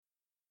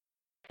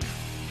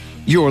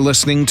You're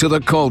listening to the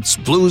Colts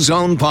Blue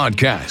Zone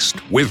podcast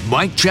with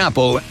Mike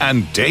Chappell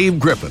and Dave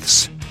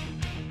Griffiths.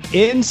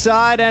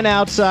 Inside and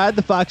outside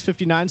the Fox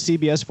 59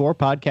 CBS 4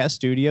 podcast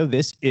studio,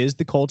 this is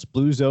the Colts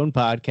Blue Zone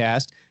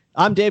podcast.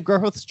 I'm Dave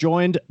Griffiths,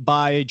 joined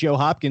by Joe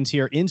Hopkins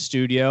here in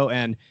studio,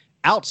 and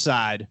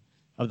outside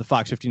of the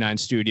Fox 59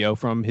 studio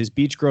from his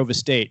Beech Grove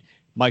estate,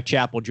 Mike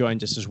Chappell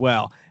joins us as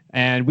well.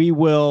 And we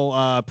will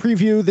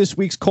preview this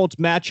week's Colts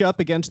matchup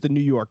against the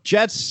New York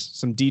Jets,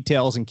 some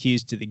details and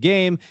keys to the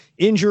game,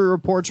 injury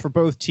reports for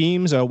both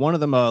teams, one of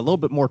them a little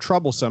bit more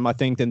troublesome, I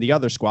think, than the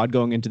other squad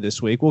going into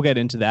this week. We'll get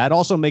into that.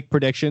 Also make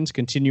predictions,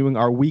 continuing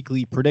our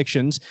weekly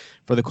predictions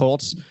for the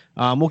Colts.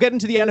 We'll get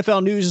into the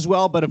NFL news as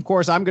well, but of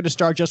course, I'm going to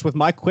start just with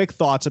my quick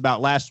thoughts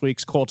about last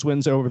week's Colts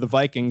wins over the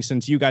Vikings,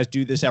 since you guys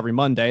do this every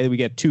Monday. We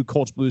get two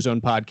Colts Blue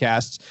Zone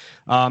podcasts.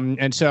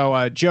 And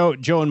so Joe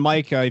and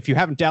Mike, if you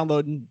haven't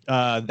downloaded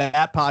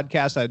that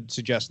podcast, I'd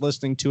suggest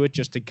listening to it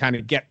just to kind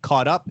of get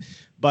caught up.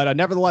 But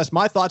nevertheless,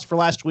 my thoughts for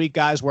last week,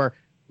 guys, were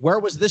where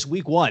was this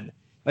week one?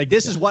 Like,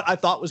 this is what I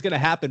thought was going to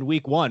happen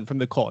week one from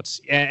the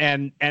Colts.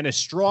 And a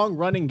strong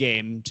running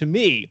game, to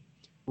me,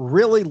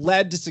 really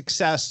led to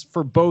success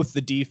for both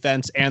the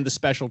defense and the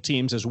special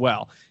teams as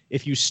well.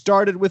 If you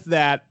started with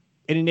that,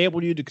 it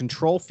enabled you to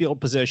control field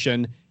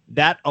position.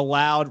 That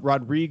allowed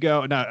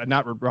Rigoberto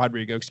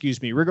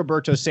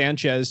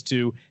Sanchez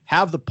to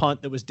have the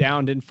punt that was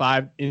downed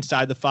inside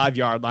the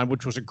 5-yard line,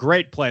 which was a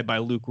great play by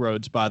Luke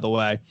Rhodes, by the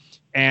way.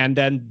 And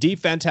then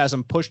defense has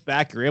them pushed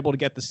back. You're able to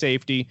get the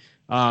safety.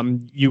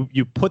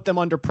 You put them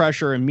under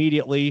pressure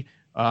immediately.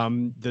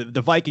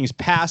 The Vikings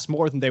passed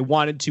more than they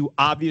wanted to,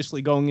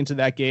 obviously, going into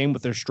that game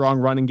with their strong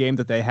running game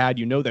that they had.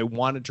 You know, they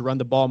wanted to run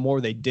the ball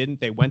more. They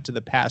didn't. They went to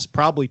the pass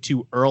probably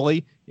too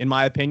early, in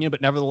my opinion, but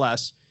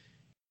nevertheless,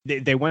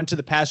 they went to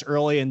the pass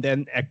early, and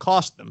then it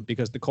cost them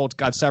because the Colts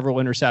got several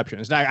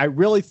interceptions. And I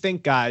really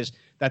think, guys,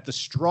 that the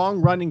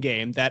strong running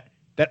game that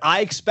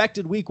I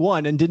expected week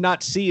one and did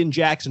not see in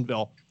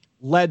Jacksonville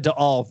led to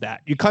all of that.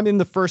 You come in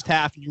the first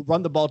half, you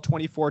run the ball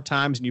 24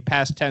 times and you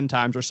pass 10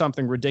 times or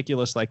something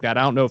ridiculous like that.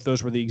 I don't know if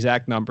those were the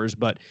exact numbers,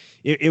 but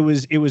it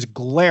was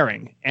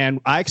glaring.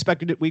 And I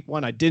expected it week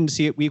one. I didn't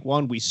see it week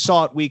one. We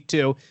saw it week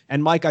two.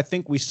 And Mike, I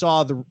think we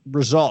saw the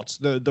results,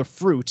 the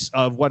fruits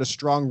of what a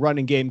strong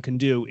running game can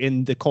do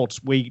in the Colts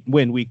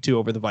win week two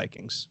over the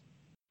Vikings.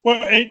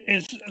 Well,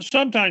 it's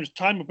sometimes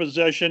time of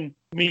possession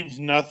means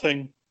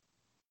nothing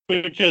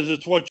because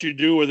it's what you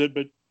do with it.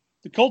 But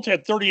the Colts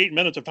had 38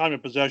 minutes of time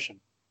of possession,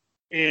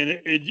 and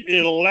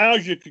it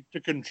allows you to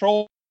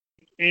control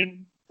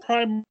and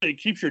primarily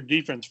keeps your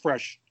defense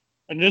fresh.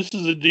 And this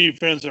is a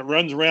defense that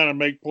runs around and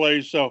make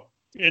plays. So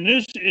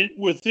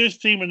with this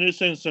team in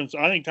this instance,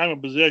 I think time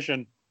of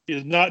possession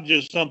is not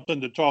just something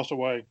to toss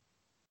away.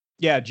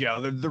 Yeah, Joe,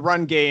 the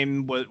run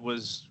game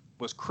was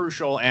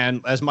crucial,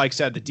 and as Mike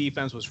said, the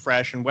defense was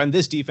fresh. And when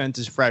this defense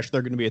is fresh,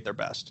 they're going to be at their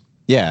best.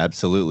 Yeah,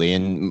 absolutely.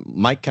 And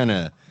Mike and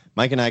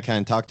I kind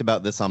of talked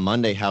about this on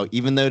Monday, how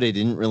even though they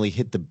didn't really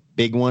hit the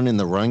big one in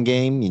the run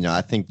game,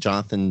 I think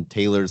Jonathan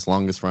Taylor's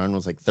longest run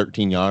was like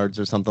 13 yards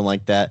or something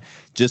like that.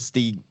 Just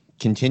the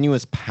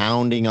continuous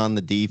pounding on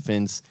the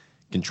defense,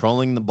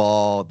 controlling the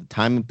ball, the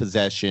time of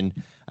possession,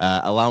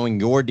 allowing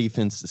your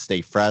defense to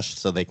stay fresh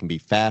so they can be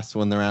fast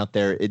when they're out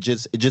there. It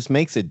just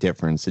makes a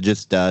difference. It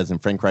just does.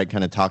 And Frank Reich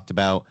kind of talked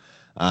about,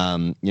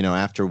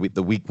 after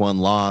the week one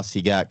loss,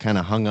 he got kind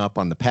of hung up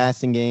on the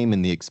passing game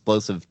and the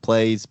explosive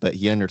plays, but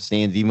he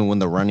understands even when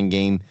the running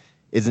game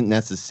isn't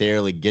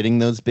necessarily getting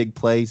those big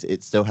plays,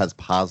 it still has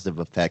positive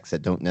effects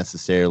that don't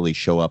necessarily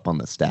show up on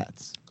the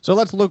stats. So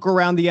let's look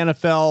around the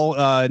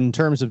NFL in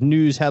terms of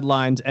news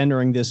headlines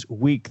entering this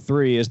week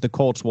 3 as the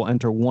Colts will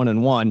enter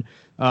 1-1.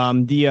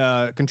 The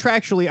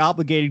contractually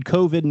obligated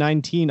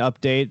COVID-19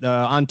 update.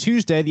 On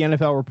Tuesday, the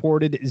NFL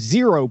reported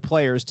 0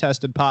 players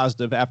tested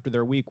positive after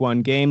their week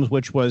 1 games,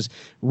 which was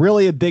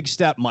really a big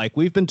step, Mike.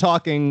 We've been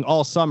talking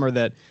all summer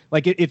that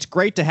it's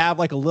great to have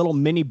like a little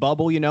mini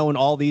bubble, in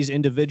all these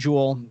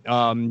individual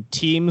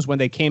teams when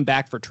they came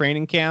back for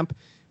training camp.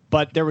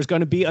 But there was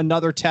going to be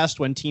another test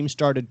when teams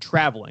started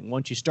traveling.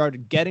 Once you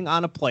started getting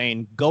on a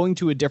plane, going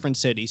to a different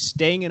city,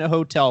 staying in a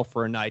hotel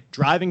for a night,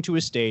 driving to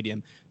a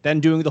stadium,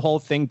 then doing the whole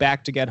thing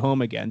back to get home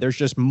again. There's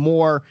just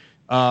more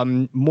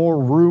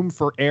room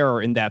for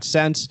error in that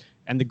sense.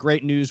 And the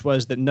great news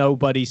was that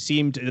nobody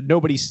seemed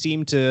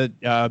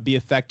to be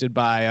affected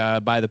by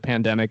the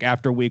pandemic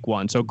after week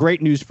 1. So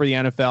great news for the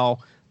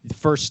NFL. The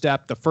first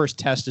step, the first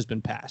test has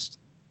been passed.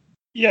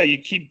 Yeah, you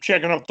keep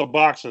checking off the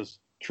boxes.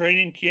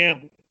 Training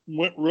camp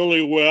went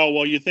really well.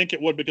 Well, you think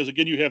it would because,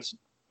 again, you have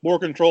more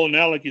control. And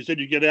now, like you said,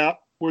 you get out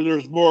where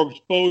there's more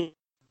exposure.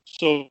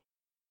 So,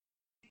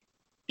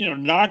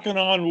 knocking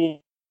on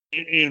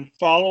and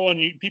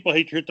following, people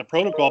hate to hit the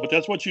protocol, but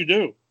that's what you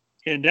do.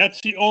 And that's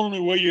the only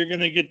way you're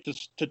going to get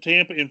to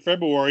Tampa in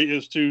February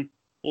is to,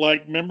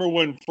 remember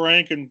when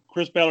Frank and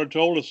Chris Ballard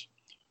told us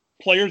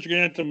players are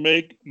going to have to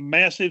make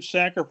massive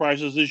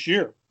sacrifices this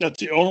year. That's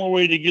the only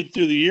way to get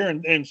through the year,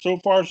 and so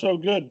far, so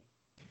good.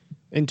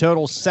 In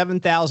total,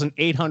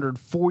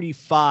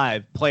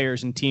 7,845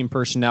 players and team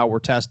personnel were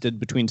tested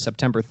between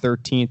September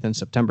 13th and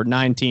September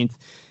 19th.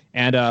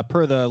 And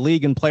per the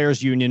League and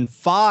Players Union,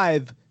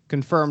 5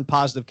 confirmed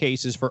positive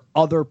cases for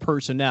other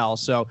personnel.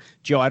 So,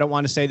 Joe, I don't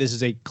want to say this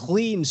is a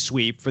clean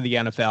sweep for the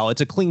NFL. It's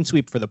a clean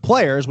sweep for the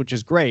players, which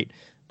is great.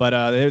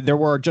 But there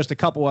were just a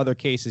couple other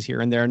cases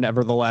here and there,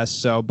 nevertheless.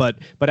 So, but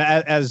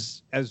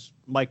as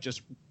Mike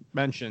just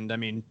mentioned, I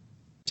mean,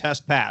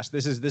 test pass.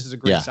 This is a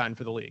great sign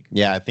for the league.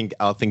 Yeah,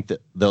 I'll think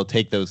that they'll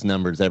take those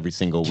numbers every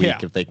single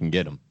week if they can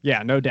get them.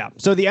 Yeah, no doubt.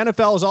 So the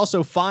NFL has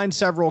also fined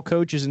several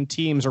coaches and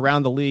teams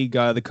around the league,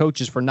 the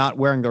coaches for not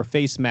wearing their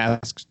face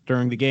masks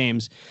during the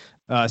games.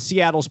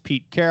 Seattle's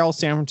Pete Carroll,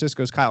 San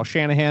Francisco's Kyle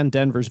Shanahan,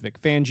 Denver's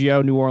Vic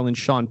Fangio, New Orleans'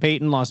 Sean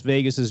Payton, Las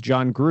Vegas's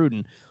John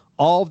Gruden.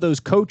 All of those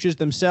coaches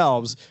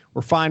themselves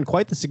were fined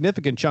quite the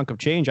significant chunk of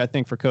change, I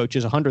think, for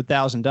coaches,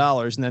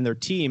 $100,000, and then their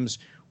teams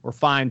were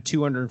fined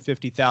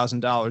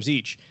 $250,000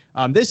 each.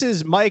 This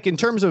is, Mike, in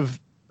terms of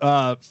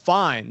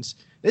fines,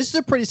 this is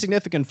a pretty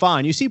significant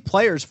fine. You see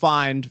players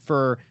fined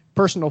for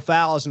personal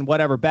fouls and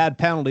whatever bad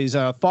penalties,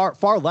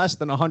 far less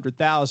than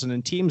 $100,000,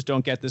 and teams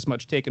don't get this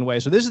much taken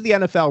away. So this is the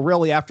NFL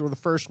really after the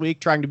first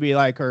week trying to be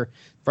like, or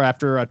for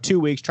after 2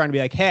 weeks trying to be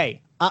like,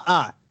 hey,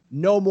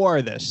 no more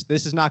of this.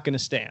 This is not going to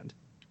stand.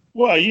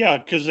 Well, yeah,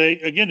 because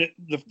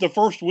the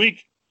first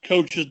week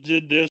coaches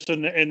did this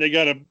and they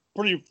got a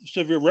pretty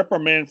severe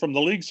reprimand from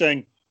the league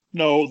saying,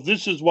 no,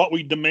 this is what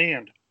we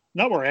demand.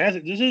 Not we're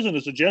asking. This isn't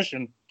a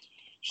suggestion.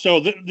 So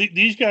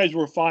these guys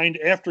were fined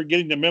after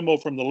getting the memo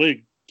from the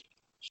league.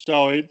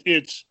 So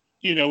it's,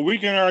 we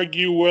can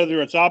argue whether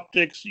it's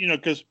optics,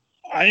 because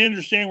I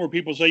understand where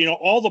people say,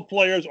 all the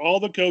players, all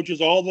the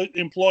coaches, all the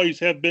employees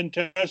have been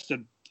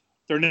tested.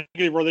 They're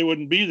negative or they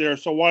wouldn't be there.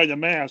 So why the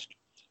mask?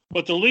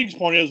 But the league's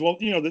point is, well,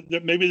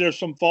 that maybe there's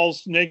some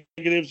false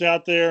negatives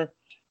out there.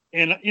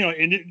 And,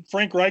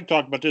 Frank Reich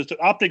talked about this, that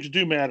optics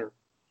do matter.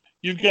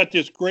 You've got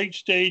this great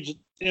stage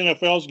the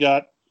NFL's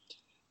got.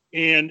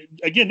 And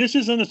again, this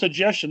isn't a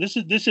suggestion.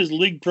 This is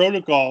league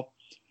protocol,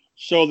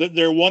 so that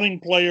they're wanting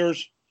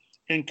players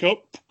and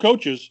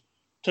coaches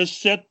to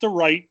set the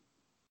right,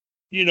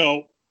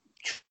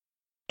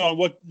 on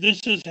what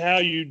this is how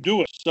you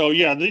do it. So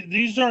yeah,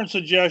 these aren't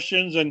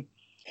suggestions, and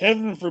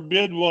heaven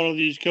forbid one of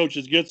these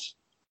coaches gets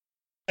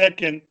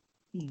second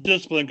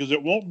discipline, because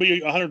it won't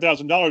be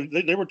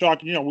 $100,000. They were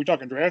talking, we're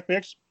talking draft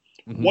picks.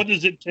 Mm-hmm. What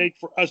does it take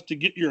for us to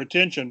get your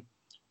attention?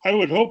 I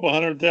would hope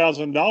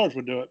 $100,000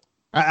 would do it.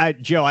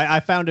 Joe, I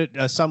found it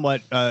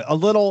somewhat a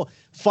little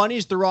funny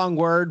is the wrong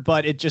word,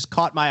 but it just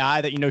caught my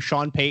eye that,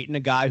 Sean Payton, a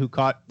guy who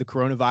caught the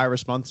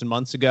coronavirus months and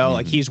months ago,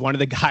 like he's one of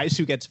the guys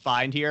who gets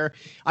fined here.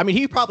 I mean,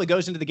 he probably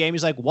goes into the game.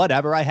 He's like,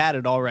 whatever, I had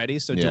it already.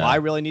 So do I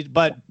really need,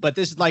 but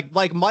this is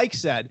like Mike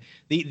said,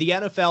 the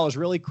NFL is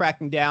really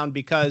cracking down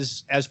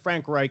because, as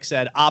Frank Reich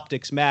said,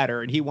 optics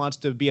matter, and he wants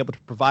to be able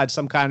to provide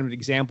some kind of an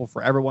example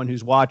for everyone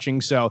who's watching.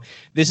 So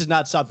this is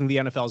not something the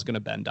NFL is going to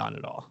bend on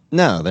at all.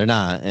 No, they're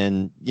not.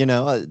 And,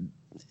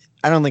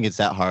 I don't think it's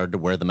that hard to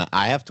wear the mask.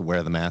 I have to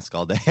wear the mask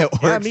all day at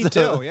work. Yeah, me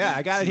too. Yeah,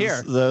 I got it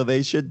here. So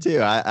they should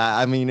too.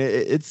 I mean,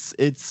 it's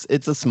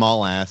a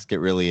small ask. It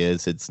really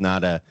is. It's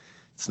not a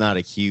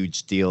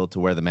huge deal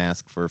to wear the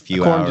mask for a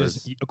few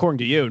hours. According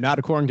to you, not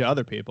according to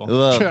other people.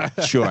 Well,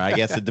 sure. I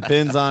guess it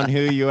depends on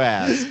who you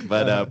ask.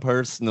 But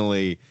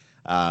personally,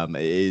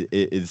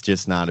 it's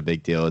just not a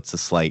big deal. It's a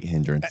slight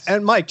hindrance.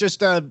 And Mike,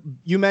 just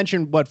you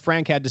mentioned what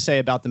Frank had to say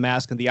about the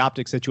mask and the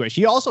optics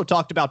situation. He also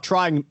talked about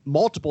trying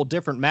multiple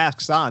different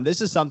masks on. This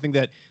is something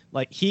that,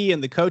 like, he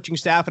and the coaching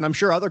staff, and I'm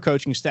sure other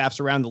coaching staffs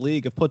around the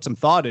league, have put some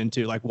thought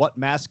into. Like, what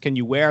mask can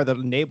you wear that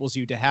enables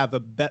you to have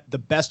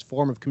the best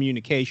form of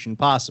communication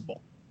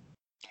possible?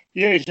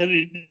 Yeah, he said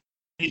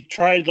he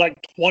tried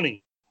like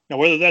 20. Now,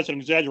 whether that's an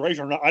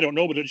exaggeration or not, I don't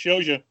know, but it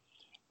shows you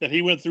that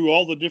he went through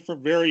all the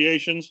different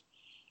variations.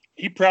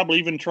 He probably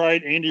even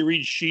tried Andy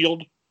Reid's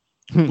shield,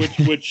 which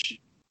is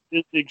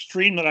the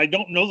extreme that I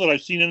don't know that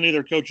I've seen any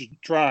other coaches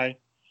try.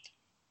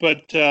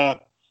 But no,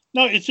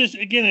 it's just,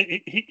 again,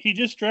 he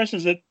just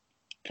stresses it,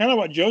 kind of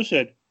what Joe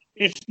said.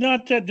 It's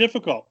not that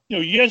difficult.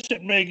 Yes,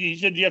 he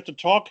said you have to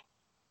talk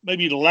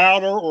maybe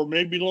louder or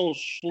maybe a little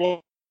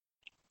slower.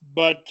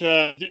 But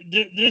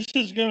this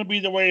is going to be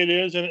the way it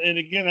is. And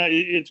again,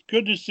 it's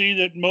good to see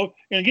that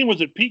and again,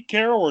 was it Pete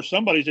Carroll or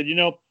somebody said,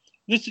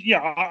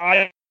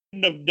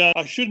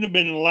 I shouldn't have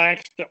been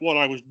lax at what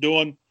I was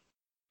doing.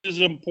 This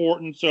is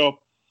important. So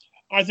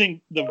I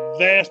think the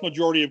vast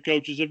majority of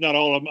coaches, if not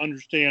all of them,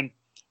 understand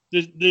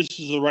this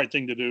is the right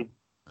thing to do.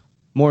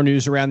 More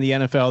news around the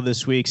NFL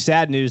this week.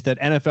 Sad news that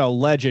NFL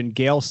legend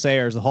Gale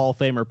Sayers, the Hall of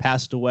Famer,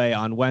 passed away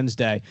on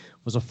Wednesday.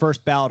 Was a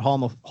first ballot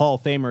Hall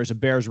of Famer as a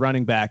Bears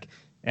running back.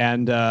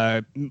 And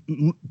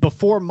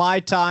before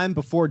my time,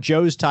 before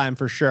Joe's time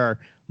for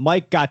sure,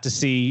 Mike got to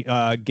see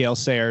Gale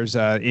Sayers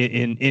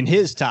in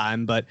his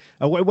time. But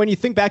when you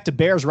think back to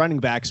Bears running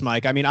backs,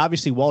 Mike, I mean,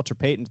 obviously Walter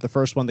Payton's the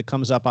first one that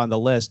comes up on the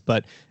list,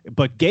 but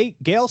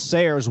Gale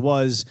Sayers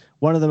was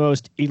one of the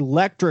most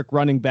electric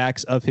running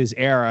backs of his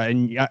era,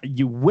 and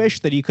you wish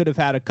that he could have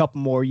had a couple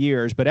more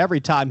years, but every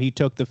time he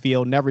took the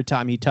field and every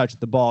time he touched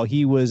the ball,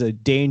 he was a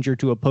danger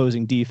to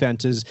opposing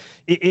defenses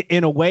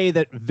in a way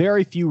that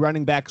very few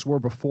running backs were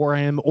before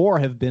him or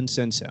have been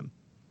since him.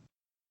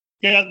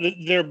 Yeah,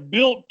 they're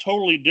built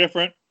totally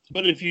different,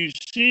 but if you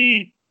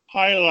see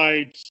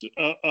highlights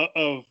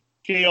of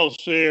Gale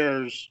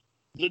Sayers,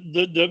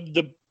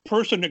 the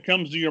person that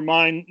comes to your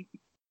mind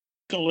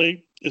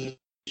is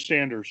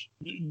Sanders.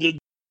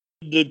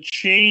 The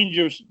change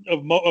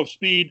of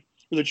speed,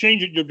 or the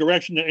change of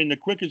direction and the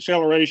quick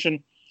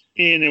acceleration,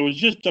 and it was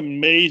just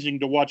amazing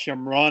to watch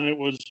him run.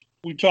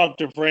 We talked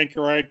to Frank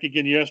Reich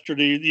again the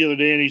other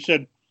day, and he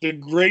said the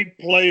great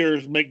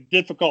players make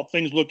difficult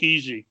things look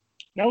easy.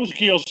 That was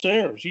Gale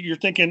Sayers. You're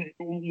thinking,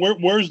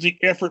 where's the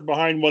effort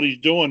behind what he's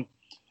doing?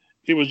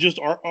 It was just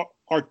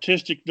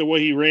artistic the way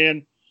he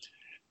ran.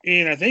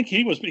 And I think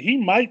he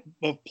might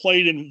have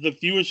played in the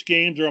fewest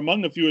games or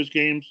among the fewest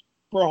games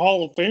for a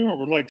Hall of Famer,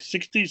 with like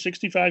 60,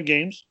 65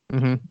 games.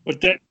 Mm-hmm. But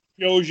that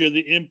shows you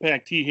the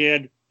impact he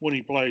had when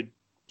he played.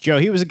 Joe,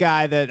 he was a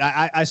guy that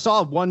I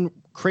saw one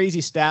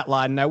crazy stat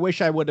line, and I wish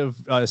I would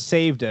have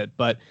saved it,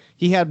 but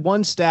he had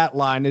one stat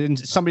line, and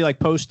somebody like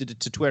posted it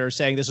to Twitter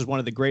saying this is one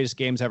of the greatest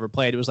games ever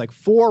played. It was like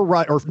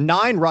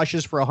 9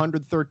 rushes for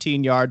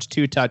 113 yards,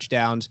 2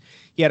 touchdowns.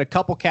 He had a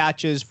couple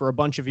catches for a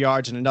bunch of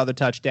yards and another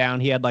touchdown.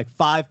 He had like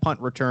 5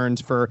 punt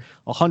returns for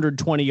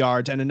 120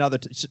 yards and another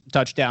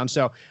touchdown.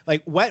 So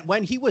like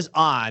when he was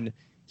on,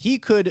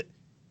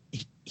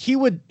 he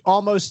would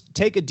almost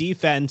take a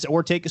defense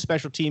or take a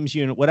special teams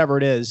unit, whatever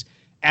it is,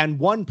 and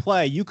one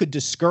play you could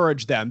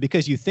discourage them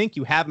because you think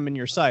you have them in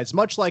your sights.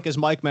 Much like, as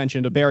Mike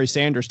mentioned, a Barry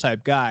Sanders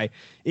type guy.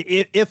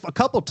 If a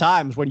couple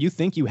times when you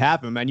think you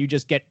have him and you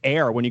just get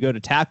air when you go to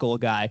tackle a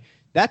guy,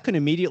 that can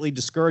immediately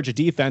discourage a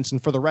defense.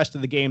 And for the rest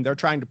of the game, they're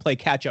trying to play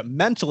catch up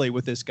mentally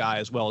with this guy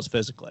as well as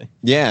physically.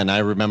 Yeah, and I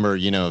remember,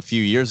 a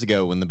few years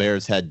ago when the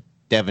Bears had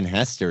Devin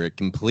Hester, it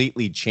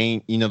completely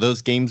changed.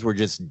 Those games were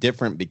just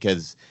different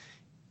because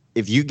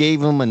if you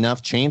gave him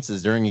enough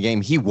chances during a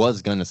game, he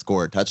was going to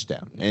score a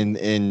touchdown.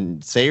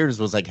 And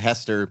Sayers was like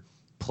Hester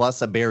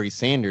plus a Barry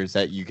Sanders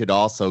that you could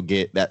also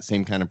get that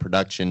same kind of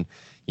production,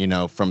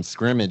 from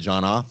scrimmage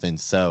on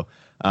offense. So,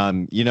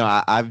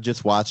 I've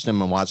just watched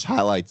him and watched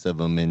highlights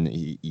of him,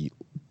 and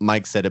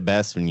Mike said it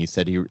best when you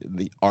said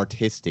the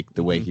artistic,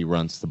 the way he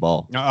runs the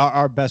ball.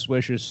 Our best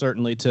wishes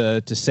certainly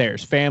to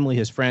Sayers' family,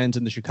 his friends,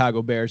 and the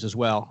Chicago Bears as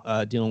well,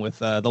 dealing with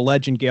the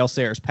legend Gale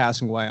Sayers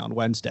passing away on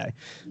Wednesday.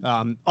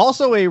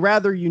 Also a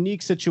rather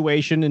unique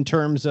situation in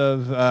terms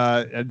of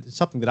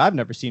something that I've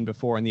never seen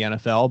before in the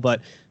NFL,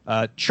 but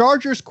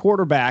Chargers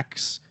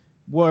quarterbacks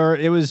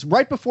it was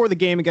right before the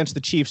game against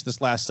the Chiefs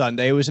this last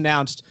Sunday. It was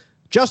announced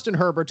Justin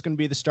Herbert's going to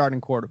be the starting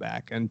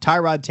quarterback and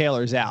Tyrod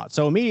Taylor's out.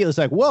 So immediately it's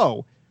like,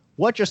 whoa,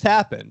 what just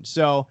happened?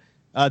 So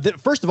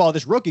first of all,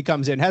 this rookie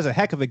comes in, has a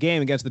heck of a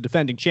game against the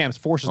defending champs,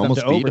 forces them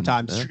to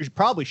overtime.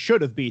 Probably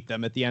should have beat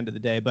them at the end of the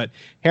day. But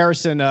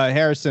Harrison,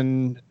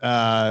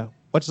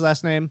 what's his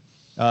last name?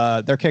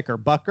 Their kicker,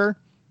 Bucker.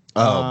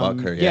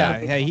 Bucker,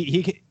 yeah. Yeah,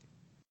 he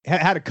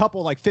had a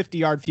couple like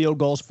 50-yard field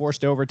goals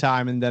forced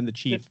overtime, and then the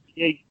Chiefs.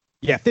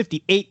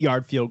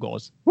 58-yard field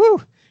goals.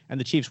 Woo! And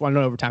the Chiefs won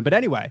in overtime. But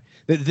anyway,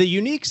 the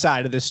unique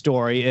side of this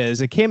story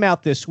is it came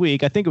out this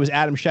week. I think it was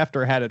Adam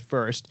Schefter had it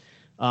first.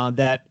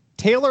 That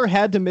Taylor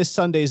had to miss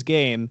Sunday's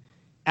game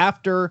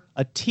after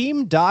a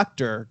team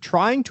doctor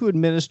trying to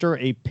administer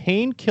a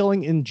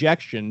pain-killing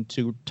injection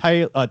to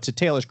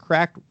Taylor's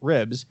cracked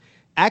ribs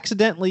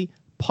accidentally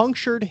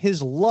punctured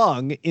his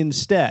lung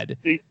instead.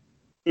 Oopsie.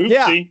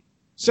 Yeah.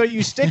 So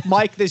you stick,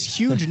 Mike, this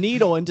huge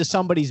needle into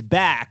somebody's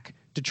back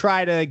to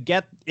try to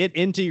get it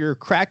into your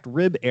cracked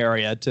rib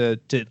area to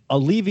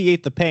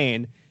alleviate the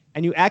pain,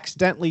 and you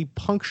accidentally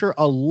puncture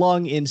a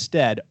lung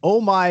instead.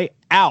 Oh my,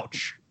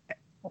 ouch.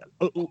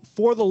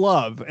 For the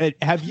love,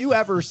 have you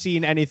ever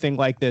seen anything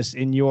like this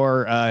in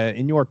your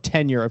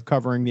tenure of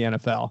covering the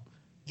NFL?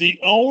 The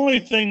only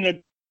thing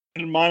that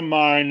in my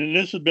mind, and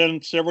this has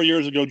been several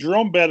years ago,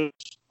 Jerome Bettis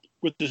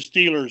with the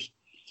Steelers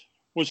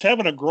was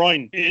having a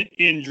groin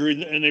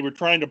injury, and they were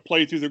trying to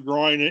play through the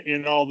groin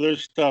and all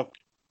this stuff,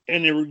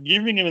 and they were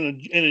giving him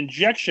an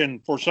injection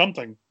for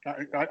something.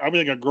 I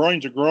think a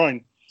groin's a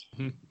groin,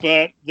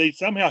 but they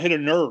somehow hit a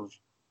nerve,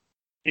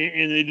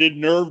 and they did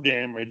nerve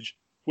damage.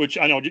 Which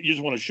I know you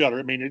just want to shudder.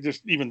 I mean,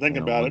 just even think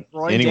about it.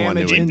 Anyone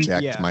who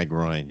injects my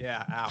groin.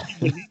 Yeah, ow.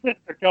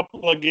 A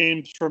couple of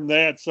games from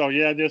that. So,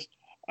 yeah,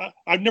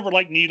 I've never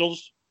liked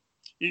needles.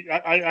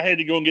 I had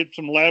to go and get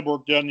some lab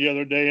work done the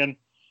other day,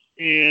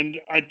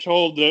 and I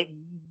told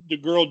the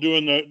girl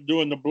doing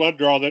the blood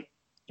draw that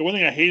the one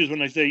thing I hate is when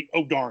they say,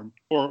 "Oh darn,"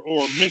 or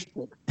 "missed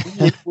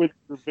it" with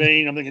the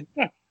vein. I'm thinking,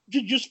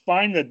 just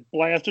find the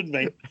blasted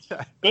vein.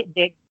 But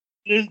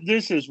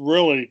this is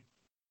really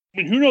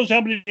mean, who knows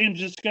how many games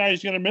this guy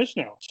is going to miss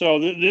now? So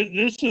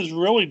this is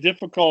really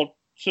difficult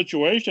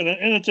situation,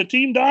 and it's a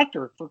team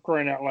doctor, for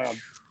crying out loud.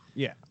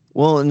 Yeah.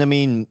 Well, and I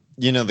mean,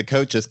 the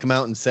coach has come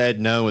out and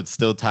said, no, it's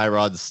still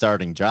Tyrod's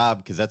starting job,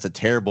 because that's a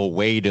terrible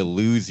way to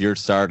lose your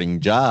starting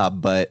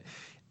job. But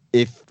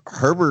if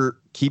Herbert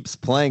keeps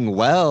playing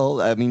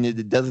well, I mean,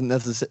 it doesn't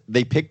necessarily.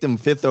 They picked him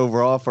 5th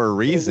overall for a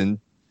reason.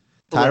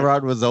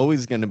 Tyrod was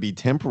always going to be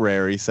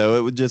temporary, so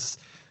it would just.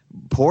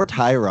 Poor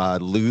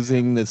Tyrod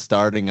losing the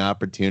starting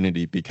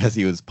opportunity because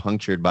he was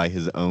punctured by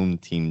his own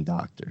team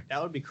doctor.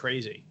 That would be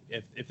crazy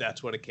if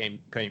that's what it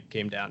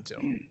came down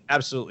to.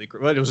 Absolutely.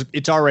 Well,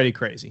 it's already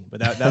crazy, but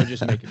that would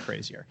just make it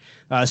crazier.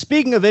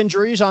 Speaking of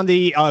injuries, on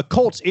the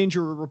Colts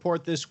injury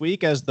report this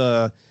week, as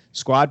the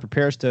squad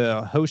prepares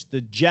to host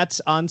the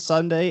Jets on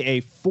Sunday,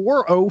 a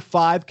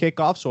 4:05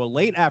 kickoff, so a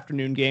late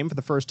afternoon game for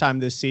the first time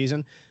this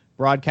season,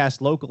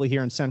 broadcast locally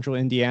here in Central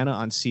Indiana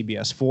on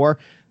CBS 4.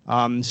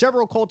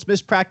 Several Colts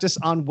missed practice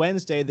on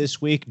Wednesday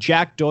this week.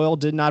 Jack Doyle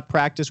did not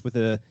practice with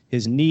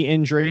his knee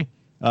injury.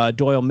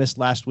 Doyle missed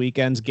last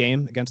weekend's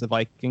game against the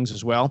Vikings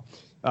as well.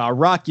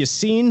 Rock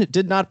Ya-Sin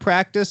did not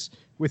practice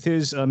with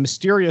his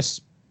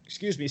mysterious,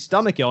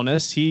 stomach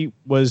illness. He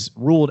was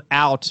ruled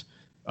out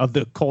of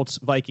the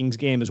Colts-Vikings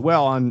game as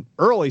well on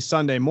early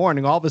Sunday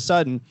morning. All of a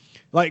sudden,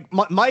 like,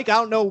 Mike, I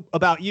don't know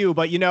about you,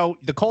 but,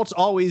 the Colts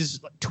always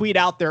tweet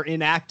out their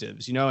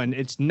inactives, and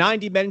it's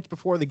 90 minutes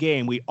before the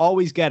game. We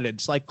always get it.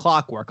 It's like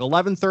clockwork.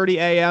 11:30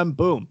 a.m.,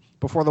 boom,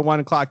 before the 1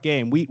 o'clock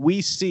game.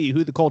 We see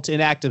who the Colts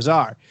inactives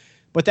are.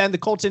 But then the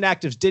Colts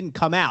inactives didn't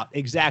come out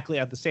exactly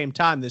at the same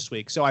time this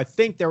week. So I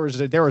think there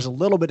was a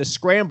little bit of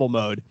scramble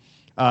mode,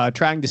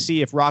 trying to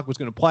see if Rock was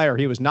going to play or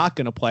he was not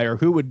going to play, or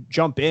who would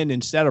jump in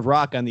instead of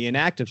Rock on the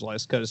inactives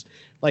list. Because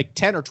like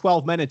 10 or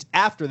 12 minutes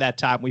after that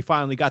time, we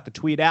finally got the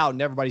tweet out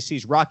and everybody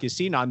sees Rock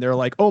Ya-Sin on there,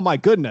 like, oh my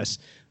goodness.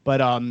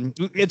 But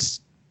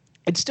it's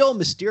still a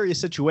mysterious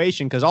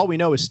situation, because all we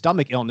know is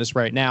stomach illness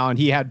right now, and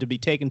he had to be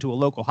taken to a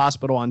local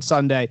hospital on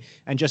Sunday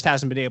and just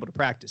hasn't been able to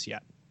practice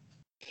yet.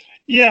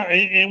 Yeah,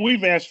 and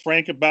we've asked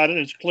Frank about it.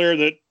 It's clear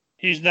that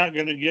he's not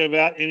going to give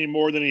out any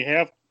more than he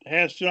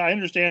has to. I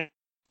understand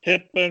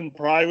HIPAA and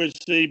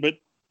privacy, but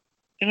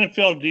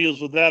NFL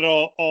deals with that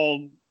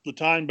all the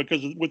time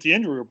because with the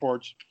injury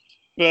reports.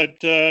 But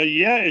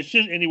it's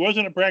just, and he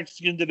wasn't at practice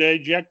again today.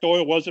 Jack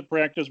Doyle was at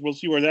practice. We'll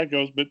see where that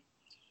goes. But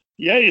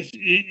yeah,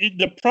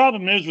 the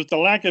problem is with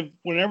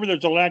whenever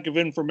there's a lack of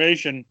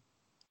information,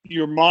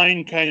 your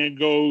mind kind of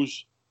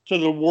goes to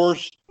the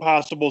worst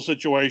possible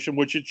situation,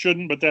 which it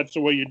shouldn't, but that's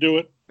the way you do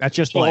it. That's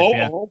just life.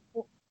 Yeah.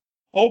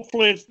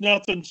 Hopefully it's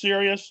nothing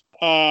serious.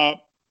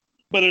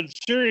 But it's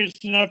serious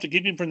enough to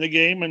keep him from the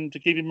game and to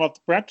keep him off the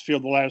practice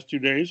field the last 2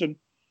 days. And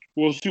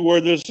we'll see where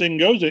this thing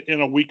goes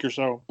in a week or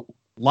so.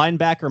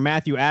 Linebacker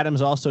Matthew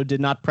Adams also did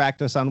not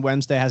practice on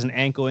Wednesday, has an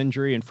ankle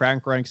injury. And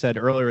Frank Reich said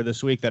earlier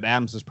this week that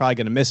Adams is probably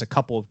going to miss a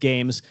couple of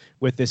games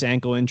with this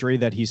ankle injury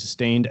that he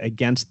sustained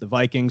against the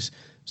Vikings.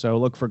 So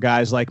look for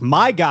guys like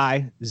my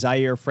guy,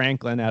 Zaire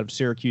Franklin out of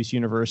Syracuse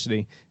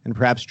University, and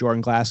perhaps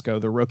Jordan Glasgow,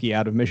 the rookie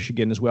out of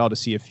Michigan as well, to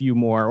see a few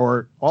more.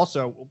 Or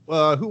also,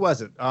 who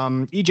was it?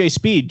 E.J.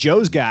 Speed,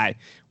 Joe's guy,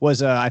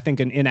 was, I think,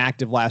 an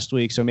inactive last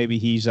week. So maybe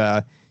he's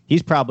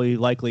probably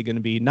likely going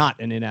to be not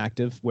an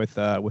inactive with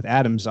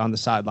Adams on the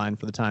sideline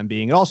for the time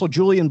being. And also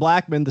Julian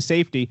Blackmon, the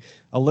safety,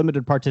 a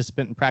limited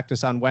participant in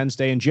practice on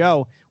Wednesday. And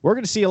Joe, we're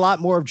going to see a lot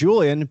more of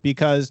Julian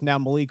because now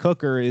Malik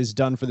Hooker is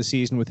done for the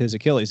season with his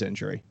Achilles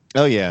injury.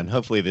 Oh, yeah, and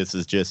hopefully this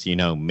is just,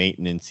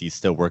 maintenance. He's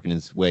still working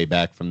his way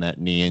back from that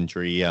knee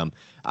injury.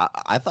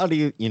 I thought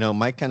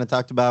Mike kind of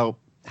talked about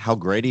how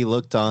great he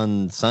looked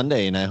on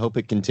Sunday, and I hope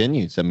it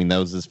continues. I mean, that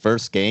was his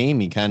first game.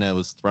 He kind of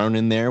was thrown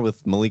in there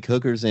with Malik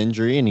Hooker's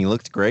injury, and he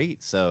looked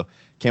great. So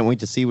can't wait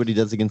to see what he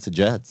does against the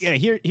Jets. Yeah,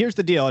 here's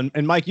the deal,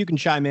 and Mike, you can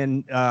chime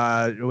in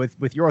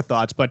with your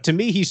thoughts, but to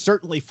me, he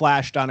certainly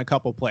flashed on a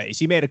couple plays.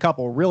 He made a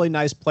couple really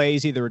nice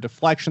plays, either a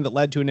deflection that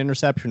led to an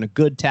interception, a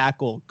good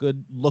tackle,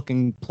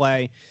 good-looking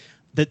play.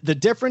 The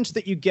difference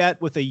that you get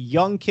with a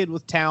young kid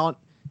with talent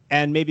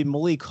and maybe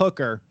Malik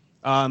Hooker,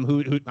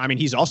 who I mean,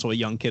 he's also a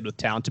young kid with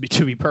talent,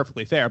 to be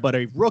perfectly fair, but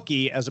a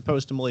rookie as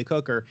opposed to Malik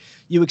Hooker,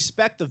 you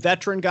expect the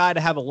veteran guy to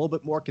have a little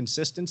bit more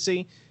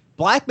consistency.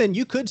 Blackmon,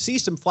 you could see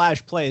some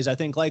flash plays, I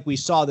think, like we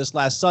saw this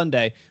last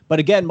Sunday. But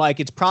again, Mike,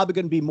 it's probably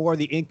going to be more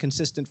the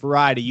inconsistent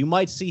variety. You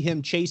might see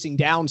him chasing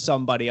down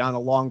somebody on a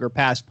longer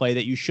pass play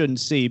that you shouldn't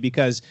see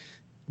because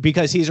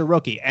he's a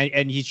rookie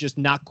and he's just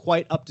not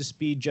quite up to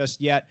speed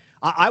just yet.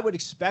 I would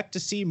expect to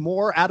see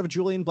more out of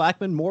Julian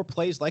Blackmon, more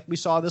plays like we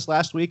saw this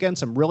last weekend,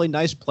 some really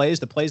nice plays,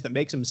 the plays that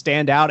makes him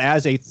stand out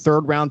as a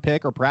third-round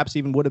pick or perhaps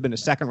even would have been a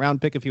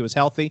second-round pick if he was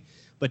healthy.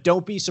 But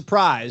don't be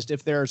surprised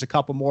if there's a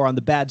couple more on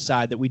the bad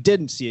side that we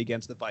didn't see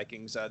against the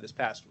Vikings this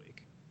past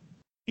week.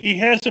 He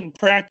hasn't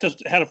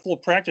had a full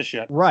practice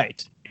yet.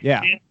 Right,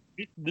 yeah. And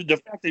the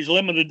fact that he's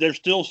limited, there's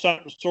still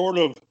some sort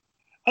of,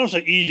 I don't say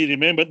easy to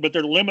him, but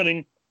they're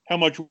limiting how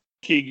much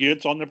he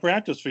gets on the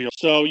practice field.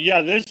 So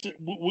yeah,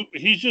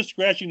 he's just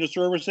scratching the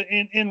surface.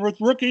 And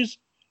with rookies,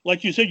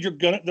 like you said,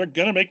 they're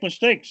gonna make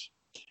mistakes.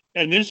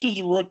 And this is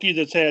a rookie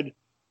that's had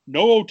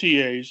no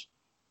OTAs,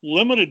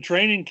 limited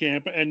training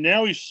camp, and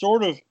now he's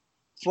sort of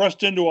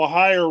thrust into a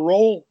higher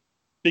role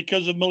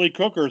because of Millie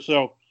Cooker.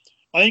 So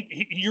I think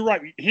you're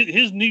right.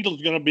 His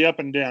needle's going to be up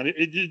and down.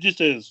 It just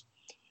is.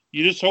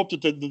 You just hope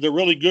that the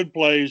really good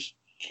plays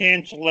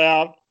cancel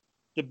out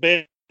the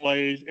bad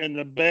plays, and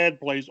the bad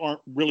plays aren't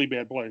really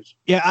bad plays.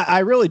 Yeah, I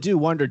really do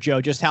wonder, Joe,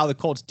 just how the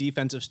Colts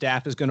defensive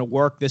staff is going to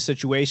work this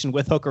situation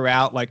with Hooker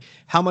out. Like,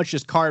 how much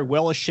does Khari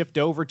Willis shift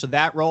over to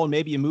that role, and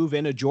maybe you move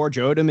into George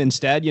Odom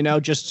instead,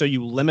 just so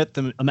you limit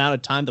the amount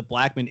of time that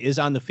Blackman is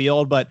on the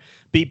field. But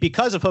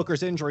because of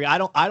Hooker's injury, I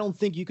don't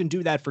think you can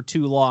do that for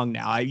too long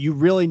now. You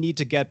really need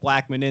to get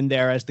Blackman in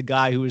there as the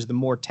guy who is the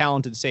more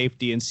talented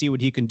safety and see what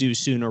he can do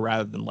sooner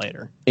rather than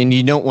later. And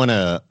you don't want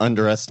to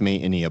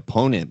underestimate any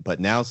opponent,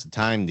 but now's the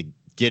time to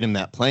get him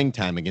that playing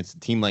time against a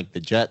team like the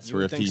Jets,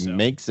 where if he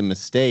makes a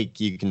mistake,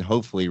 you can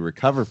hopefully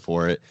recover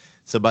for it.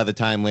 So by the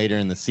time later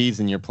in the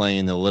season you're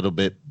playing a little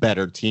bit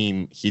better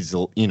team, he's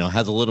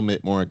has a little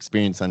bit more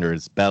experience under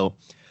his belt.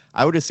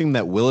 I would assume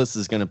that Willis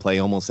is going to play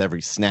almost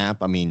every snap.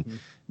 I mean,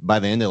 by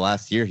the end of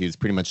last year, he was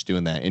pretty much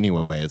doing that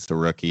anyway as the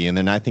rookie. And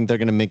then I think they're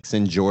going to mix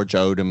in George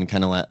Odom and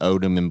kind of let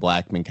Odom and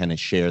Blackman kind of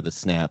share the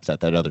snaps at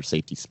that other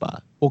safety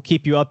spot. We'll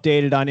keep you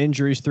updated on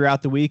injuries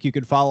throughout the week. You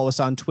can follow us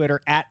on Twitter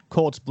at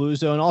Colts Blue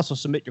Zone. Also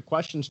submit your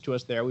questions to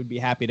us there. We'd be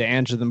happy to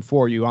answer them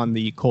for you on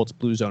the Colts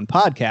Blue Zone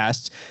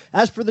podcasts.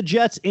 As for the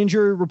Jets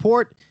injury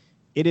report,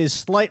 it is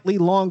slightly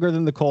longer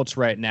than the Colts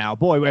right now.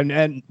 Boy,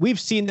 and we've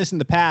seen this in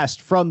the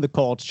past from the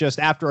Colts just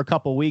after a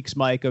couple weeks,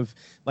 Mike, of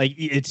like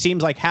it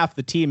seems like half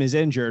the team is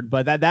injured,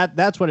 but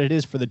that's what it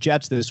is for the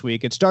Jets this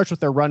week. It starts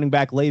with their running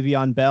back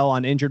Le'Veon Bell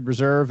on injured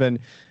reserve, and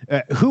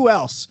who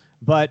else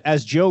but,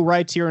 as Joe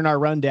writes here in our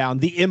rundown,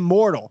 the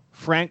immortal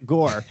Frank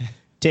Gore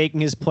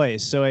taking his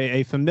place. So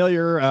a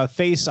familiar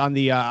face on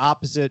the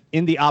opposite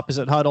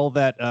huddle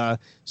that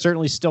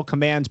certainly still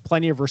commands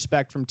plenty of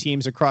respect from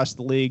teams across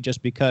the league,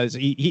 just because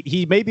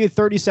he may be a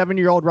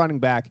 37-year-old running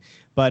back,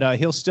 but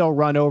he'll still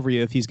run over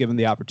you if he's given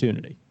the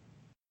opportunity.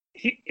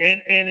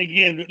 And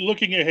again,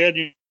 looking ahead,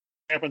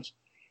 happens.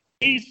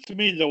 He's to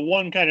me the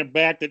one kind of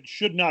back that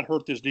should not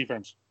hurt this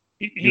defense.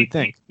 You'd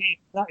think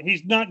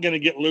he's not going to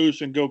get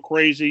loose and go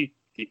crazy.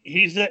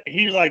 He's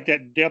like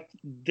that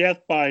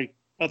death by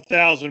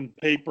 1,000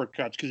 paper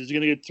cuts, because he's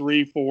going to get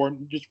 3, 4,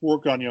 and just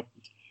work on you.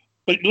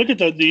 But look at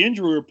the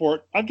injury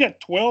report. I've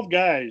got 12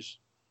 guys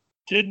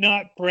did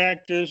not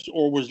practice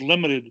or was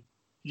limited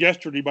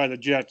yesterday by the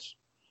Jets.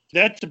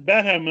 That's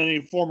about how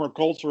many former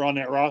Colts are on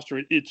that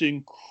roster. It's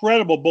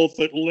incredible, both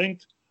the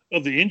length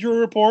of the injury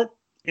report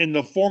and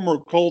the former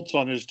Colts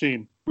on his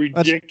team.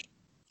 Ridiculous.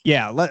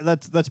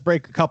 Let's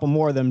break a couple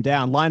more of them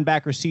down.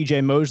 Linebacker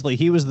C.J. Mosley,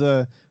 he was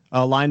the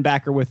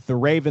linebacker with the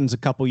Ravens a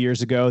couple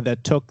years ago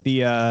that took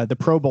the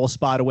Pro Bowl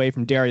spot away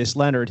from Darius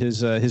Leonard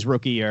his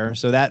rookie year.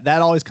 So that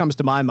always comes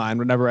to my mind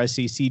whenever I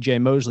see C.J.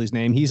 Mosley's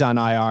name. He's on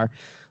IR.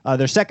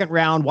 Their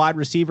second-round wide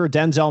receiver,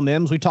 Denzel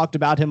Mims. We talked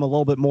about him a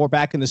little bit more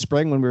back in the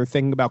spring when we were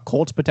thinking about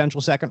Colts'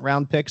 potential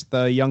second-round picks.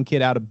 The young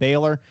kid out of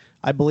Baylor,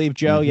 I believe,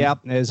 Joe,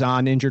 is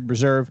on injured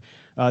reserve.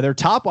 Their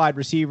top wide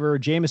receiver,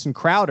 Jamison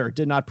Crowder,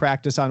 did not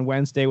practice on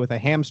Wednesday with a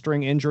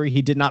hamstring injury.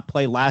 He did not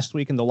play last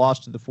week in the loss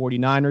to the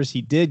 49ers.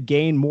 He did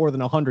gain more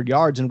than 100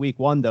 yards in week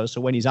 1, though, so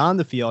when he's on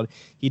the field,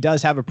 he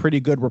does have a pretty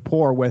good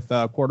rapport with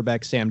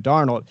quarterback Sam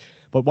Darnold.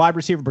 But wide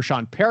receiver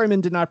Brashon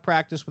Perriman did not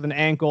practice with an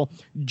ankle.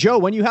 Joe,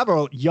 when you have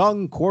a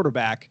young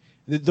quarterback,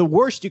 the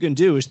worst you can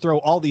do is throw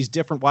all these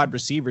different wide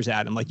receivers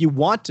at him. Like, you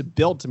want to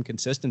build some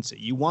consistency.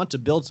 You want to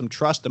build some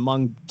trust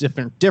among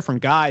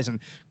different guys. And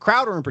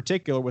Crowder in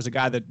particular was a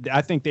guy that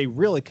I think they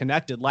really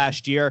connected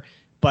last year.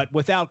 But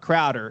without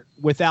Crowder,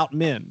 without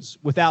Mims,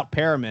 without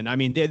Perriman, I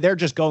mean, they're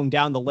just going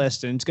down the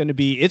list, and it's going to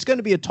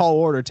be a tall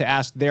order to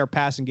ask their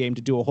passing game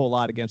to do a whole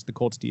lot against the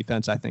Colts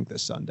defense, I think,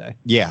 this Sunday.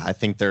 Yeah, I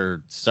think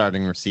their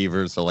starting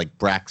receivers are like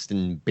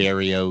Braxton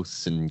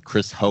Berrios and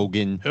Chris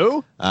Hogan.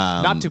 Who?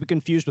 Not to be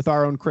confused with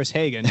our own Chris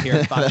Hagan here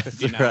at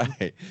 559. That's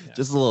right. Yeah.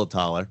 Just a little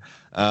taller.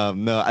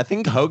 No, I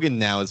think Hogan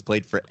now has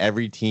played for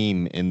every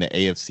team in the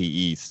AFC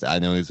East. I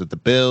know he's with the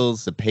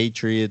Bills, the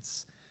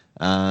Patriots.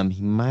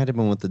 He might have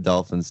been with the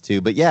Dolphins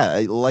too, but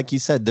yeah, like you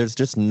said, there's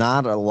just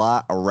not a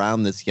lot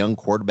around this young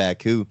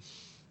quarterback who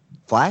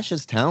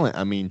flashes talent.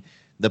 I mean,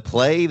 the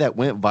play that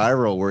went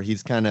viral where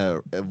he's kind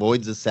of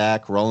avoids a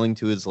sack, rolling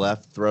to his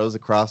left, throws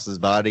across his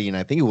body, and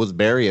I think it was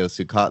Berrios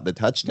who caught the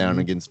touchdown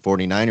against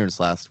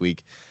 49ers last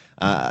week.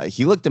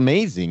 He looked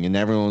amazing, and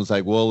everyone was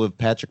like, well, if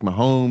Patrick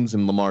Mahomes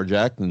and Lamar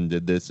Jackson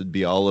did this, it'd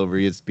be all over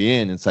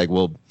ESPN. It's like,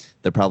 well,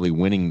 they're probably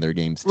winning their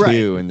games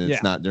too, and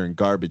it's not during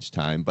garbage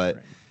time,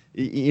 but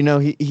you know,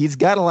 he's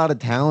got a lot of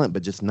talent,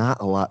 but just not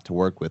a lot to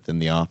work with in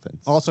the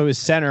offense. Also, his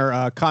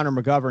center, Connor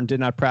McGovern, did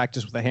not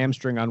practice with a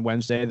hamstring on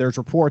Wednesday. There's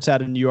reports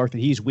out of New York that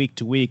he's week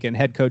to week, and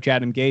head coach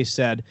Adam Gase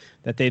said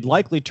that they'd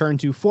likely turn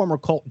to former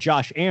Colt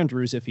Josh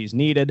Andrews if he's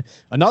needed.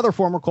 Another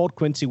former Colt,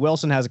 Quincy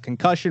Wilson, has a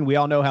concussion. We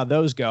all know how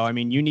those go. I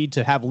mean, you need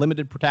to have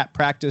limited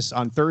practice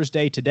on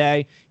Thursday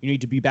today. You need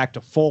to be back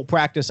to full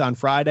practice on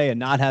Friday and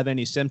not have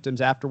any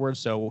symptoms afterwards.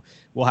 So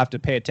we'll have to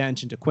pay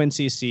attention to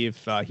Quincy, see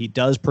if he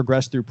does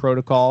progress through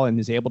protocol. ACL and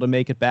is able to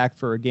make it back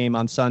for a game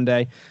on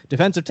Sunday.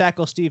 Defensive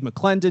tackle Steve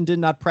McClendon did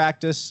not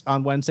practice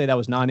on Wednesday. That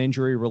was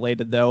non-injury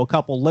related, though. A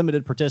couple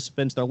limited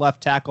participants. Their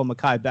left tackle,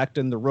 Mekhi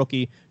Becton, the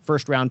rookie,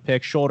 first-round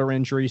pick, shoulder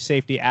injury.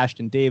 Safety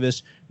Ashton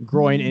Davis,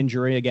 groin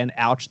injury. Again,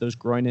 ouch, those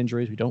groin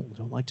injuries. We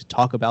don't like to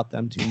talk about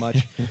them too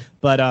much.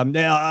 But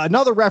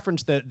another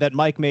reference that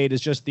Mike made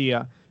is just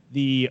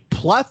the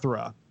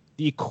plethora,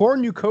 the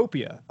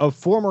cornucopia of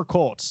former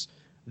Colts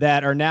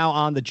that are now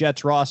on the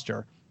Jets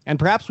roster. And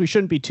perhaps we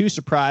shouldn't be too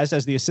surprised,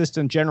 as the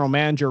assistant general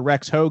manager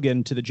Rex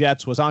Hogan to the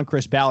Jets was on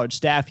Chris Ballard's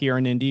staff here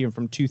in Indy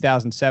from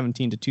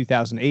 2017 to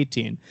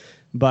 2018.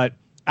 But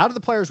out of the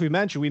players we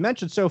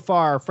mentioned so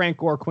far Frank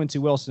Gore, Quincy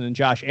Wilson, and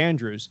Josh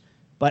Andrews.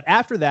 But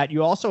after that,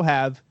 you also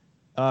have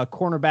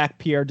cornerback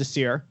Pierre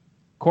Desir,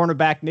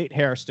 cornerback Nate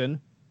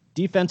Hairston,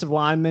 defensive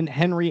lineman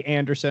Henry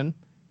Anderson,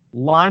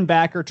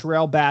 linebacker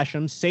Terrell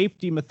Basham,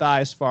 safety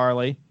Matthias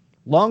Farley,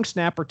 long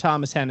snapper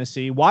Thomas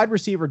Hennessy, wide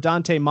receiver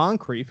Dante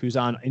Moncrief, who's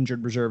on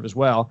injured reserve as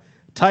well,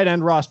 tight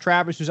end Ross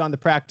Travers, who's on the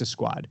practice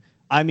squad.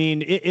 I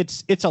mean,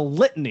 it's a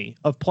litany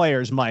of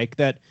players, Mike,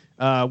 that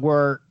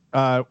were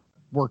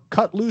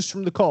cut loose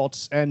from the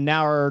Colts and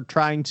now are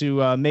trying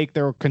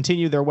to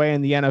continue their way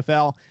in the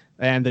NFL.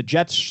 And the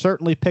Jets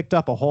certainly picked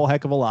up a whole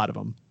heck of a lot of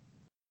them.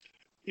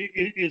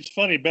 It's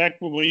funny, back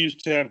when we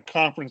used to have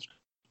conference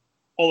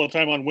all the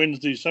time on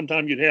Wednesdays,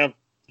 sometimes you'd have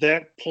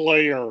that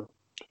player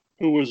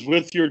who was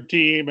with your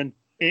team, and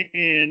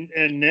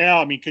now,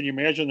 I mean, can you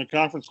imagine the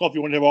conference call if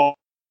you want to have all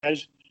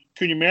guys?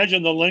 Can you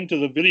imagine the link to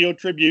the video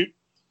tribute?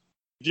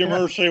 Jim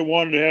Irsay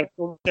wanted to have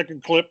a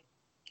 4-second clip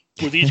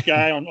with each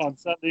guy on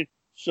Sunday.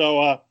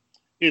 So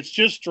it's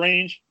just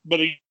strange,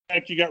 but in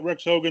fact, you got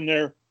Rex Hogan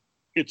there.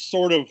 It's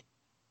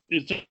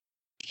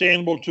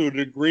understandable to a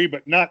degree,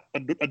 but not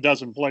a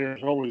dozen players.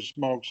 Holy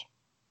smokes.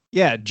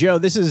 Yeah, Joe,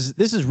 this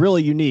is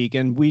really unique,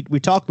 and we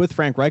talked with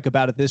Frank Reich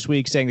about it this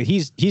week, saying that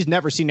he's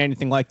never seen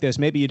anything like this.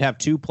 Maybe you'd have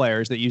two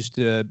players that used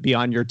to be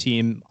on your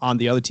team on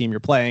the other team you're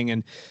playing,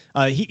 and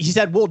he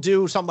said we'll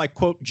do something like,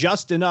 quote,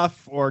 just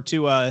enough or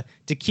to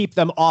keep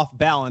them off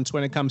balance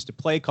when it comes to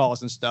play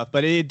calls and stuff.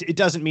 But it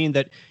doesn't mean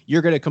that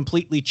you're going to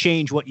completely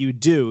change what you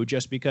do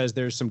just because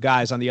there's some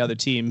guys on the other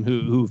team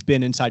who've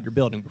been inside your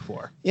building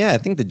before. Yeah, I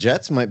think the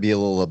Jets might be a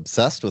little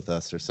obsessed with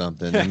us or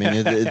something. I mean,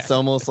 it's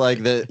almost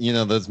like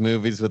those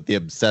movies with the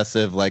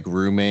obsessive like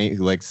roommate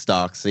who like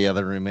stalks the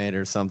other roommate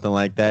or something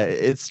like that.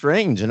 It's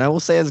strange. And I will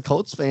say, as a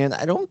Colts fan,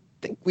 I don't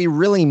think we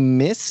really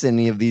miss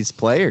any of these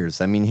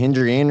players. I mean,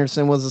 Henry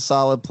Anderson was a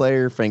solid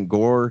player. Frank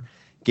Gore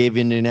gave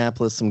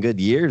Indianapolis some good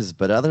years,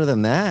 but other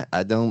than that,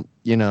 I don't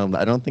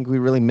think we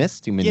really miss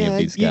too many of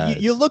these guys.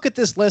 You look at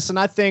this list, and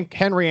I think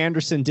Henry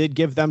Anderson did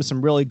give them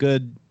some really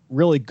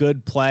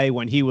good play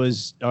when he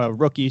was a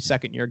rookie,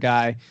 second-year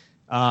guy.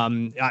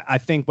 I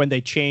think when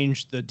they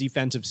changed the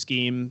defensive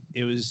scheme,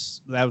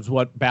 that was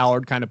what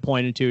Ballard kind of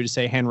pointed to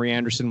say Henry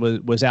Anderson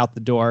was out the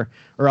door,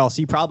 or else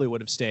he probably would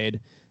have stayed.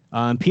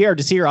 Pierre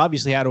Desir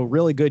obviously had a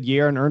really good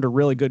year and earned a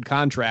really good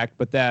contract,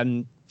 but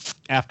then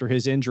after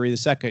his injury the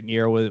second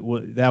year,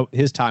 that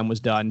his time was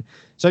done.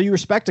 So you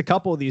respect a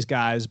couple of these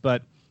guys,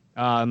 but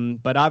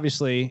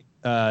obviously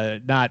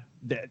not.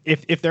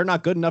 If they're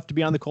not good enough to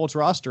be on the Colts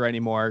roster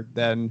anymore,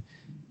 then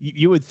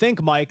you would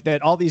think, Mike,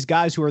 that all these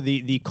guys who are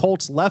the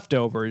Colts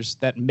leftovers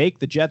that make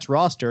the Jets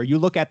roster, you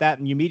look at that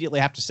and you immediately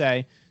have to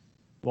say,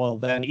 well,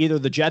 then either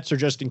the Jets are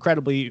just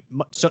incredibly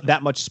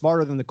that much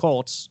smarter than the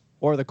Colts,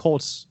 or the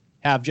Colts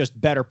have just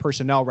better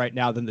personnel right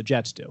now than the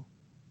Jets do.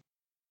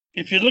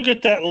 If you look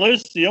at that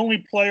list, the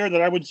only player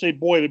that I would say,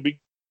 boy, to be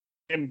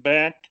him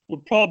back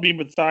would probably be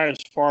Matthias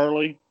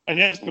Farley. And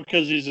that's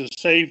because he's a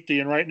safety,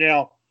 and right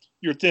now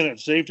you're thin at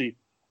safety.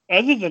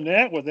 Other than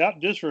that,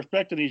 without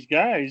disrespecting these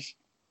guys,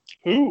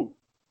 who?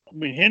 I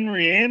mean,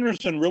 Henry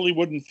Anderson really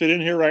wouldn't fit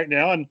in here right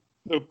now, and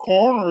the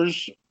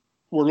corners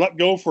were let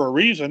go for a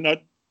reason.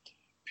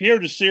 Pierre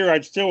Desir,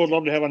 I'd still would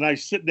love to have a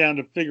nice sit-down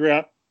to figure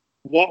out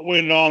what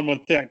went on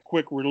with that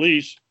quick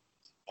release.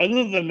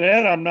 Other than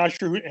that, I'm not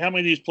sure how many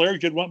of these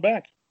players you'd want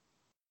back.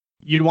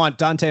 You'd want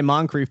Dante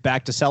Moncrief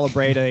back to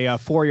celebrate a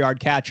 4-yard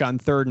catch on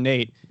 3rd and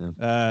 8.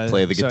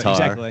 Play the guitar.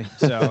 Exactly.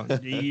 So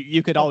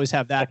you could always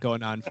have that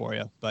going on for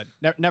you. But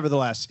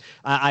nevertheless,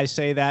 I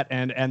say that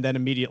and then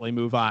immediately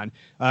move on.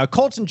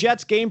 Colts and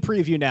Jets game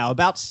preview now.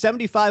 About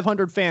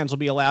 7,500 fans will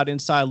be allowed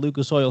inside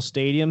Lucas Oil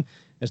Stadium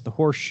as the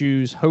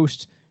Horseshoes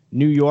host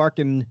New York.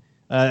 And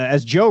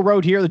as Joe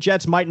wrote here, the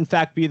Jets might in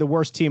fact be the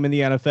worst team in the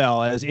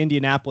NFL, as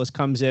Indianapolis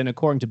comes in,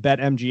 according to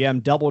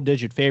BetMGM,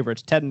 double-digit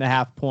favorites,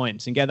 10.5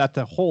 points. And again, that's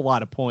a whole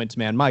lot of points,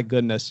 man. My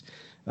goodness.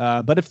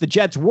 But if the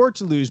Jets were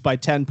to lose by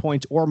 10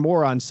 points or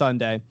more on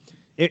Sunday,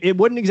 it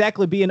wouldn't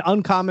exactly be an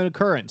uncommon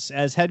occurrence,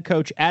 as head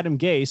coach Adam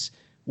Gase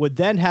would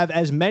then have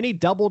as many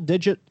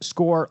double-digit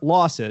score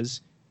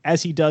losses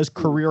as he does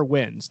career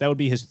wins. That would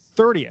be his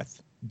 30th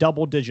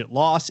double-digit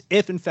loss,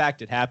 if in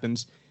fact it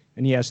happens,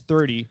 and he has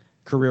 30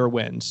 career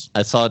wins.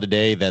 I saw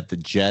today that the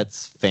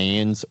Jets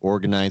fans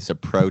organized a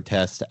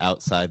protest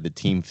outside the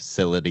team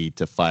facility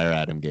to fire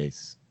Adam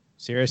Gase.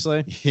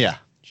 Seriously? Yeah.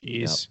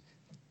 Jeez.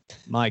 Yep.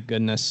 My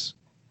goodness.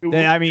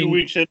 2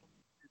 weeks in,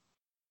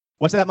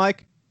 What's that,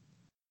 Mike?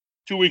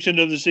 2 weeks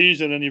into the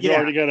season, and you've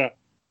already got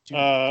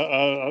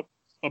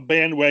a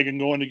bandwagon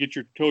going to get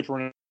your coach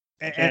running.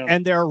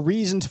 And there are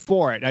reasons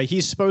for it.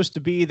 He's supposed to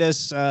be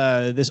this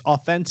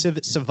offensive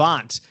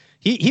savant.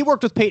 He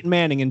worked with Peyton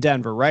Manning in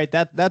Denver, right?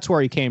 That's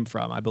where he came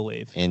from, I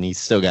believe. And he's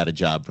still got a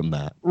job from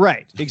that.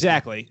 Right,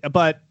 exactly.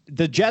 But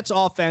the Jets'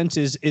 offense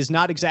is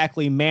not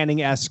exactly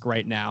Manning-esque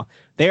right now.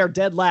 They are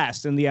dead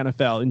last in the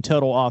NFL in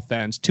total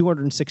offense,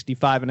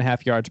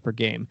 265.5 yards per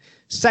game.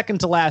 Second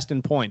to last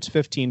in points,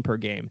 15 per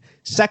game.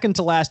 Second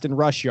to last in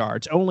rush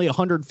yards, only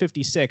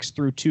 156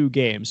 through 2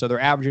 games. So they're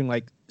averaging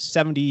like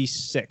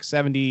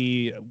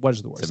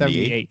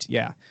 78.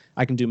 Yeah,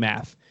 I can do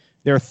math.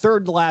 They're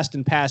third to last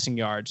in passing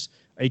yards,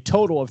 a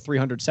total of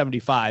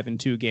 375 in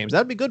 2 games.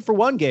 That'd be good for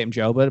 1 game,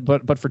 Joe,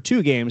 but for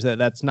 2 games,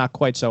 that's not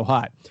quite so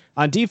hot.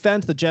 On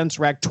defense, the Jets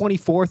ranked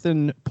 24th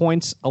in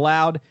points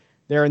allowed.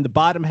 They're in the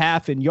bottom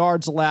half in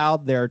yards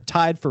allowed. They're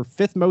tied for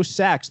 5th most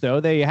sacks,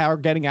 though. They are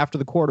getting after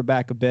the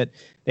quarterback a bit.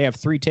 They have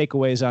 3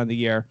 takeaways on the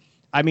year.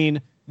 I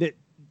mean,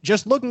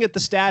 just looking at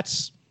the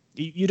stats,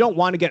 you don't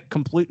want to get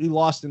completely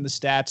lost in the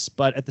stats,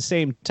 but at the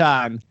same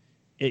time,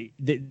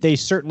 they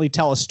certainly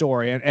tell a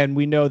story, and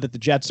we know that the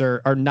Jets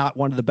are not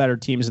one of the better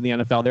teams in the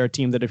NFL. They're a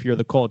team that if you're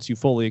the Colts, you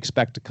fully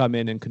expect to come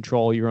in and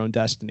control your own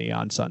destiny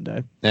on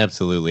Sunday.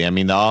 Absolutely. I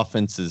mean, the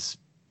offense is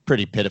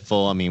pretty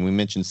pitiful. I mean, we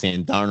mentioned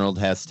Sam Darnold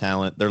has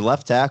talent. Their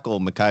left tackle,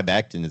 Mekhi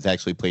Becton, has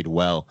actually played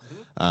well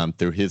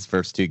through his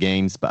first 2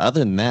 games. But other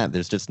than that,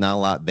 there's just not a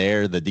lot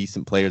there. The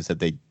decent players that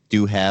they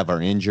do have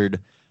are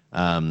injured.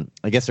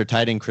 I guess their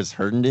tight end Chris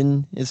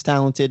Herndon is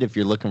talented if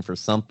you're looking for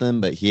something,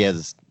 but he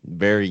has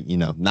very,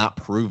 not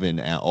proven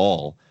at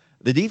all.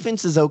 The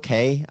defense is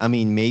okay. I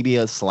mean, maybe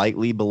a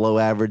slightly below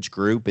average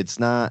group. It's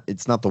not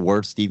the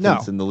worst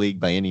defense in the league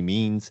by any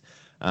means.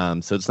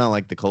 So it's not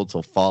like the Colts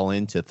will fall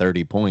into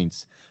 30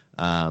 points.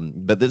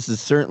 But this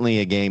is certainly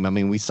a game. I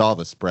mean, we saw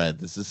the spread.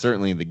 This is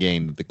certainly the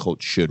game that the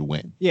Colts should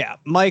win. Yeah,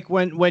 Mike,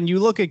 when you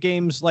look at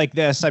games like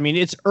this, I mean,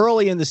 it's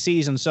early in the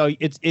season, so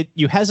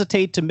you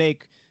hesitate to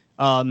make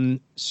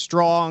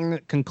strong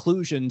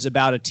conclusions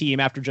about a team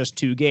after just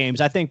 2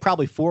 games. I think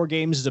probably 4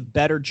 games is a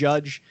better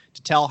judge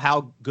to tell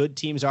how good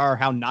teams are, or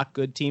how not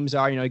good teams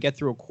are. You get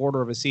through a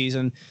quarter of a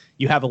season,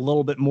 you have a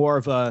little bit more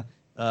of a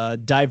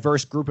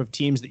diverse group of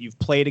teams that you've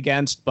played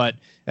against. But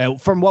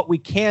from what we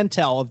can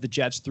tell of the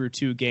Jets through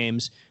 2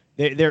 games,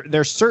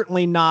 they're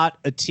certainly not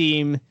a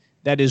team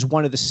that is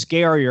one of the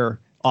scarier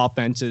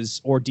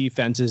offenses or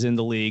defenses in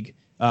the league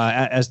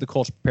as the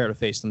Colts prepare to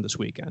face them this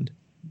weekend.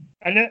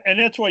 And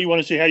that's why you want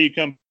to see how you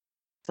come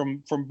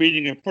from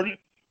beating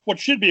what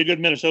should be a good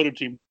Minnesota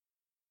team.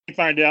 You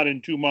find out in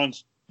 2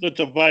 months that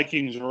the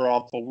Vikings are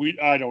awful.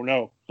 I don't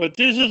know. But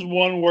this is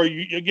one where,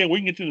 we can get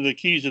into the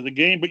keys of the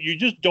game, but you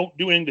just don't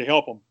do anything to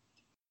help them.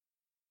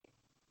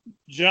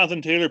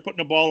 Jonathan Taylor putting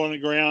the ball on the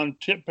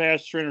ground, tip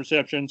pass for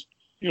interceptions,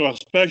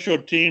 special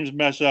teams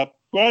mess up.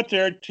 Go out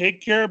there,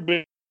 take care of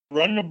it,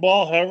 run the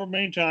ball however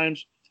many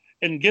times,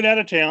 and get out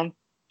of town,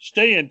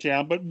 stay in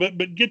town, but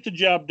get the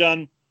job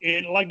done.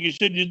 And like you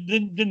said, you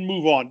didn't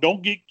move on.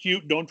 Don't get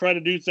cute. Don't try to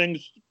do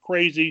things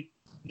crazy.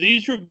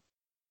 These are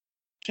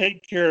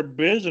take care of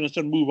business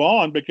and move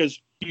on, because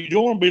you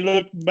don't want to be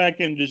looking back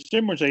in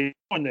December and say,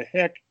 "How in the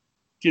heck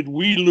did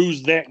we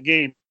lose that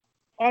game?"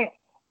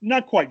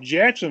 Not quite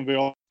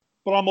Jacksonville,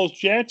 but almost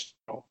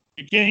Jacksonville.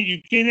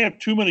 You can't have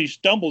too many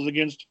stumbles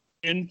against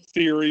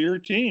inferior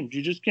teams.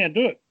 You just can't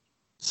do it.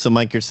 So,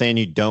 Mike, you're saying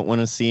you don't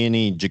want to see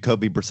any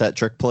Jacoby Brissett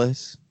trick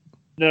plays?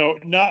 No,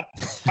 not.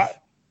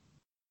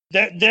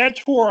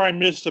 That's where I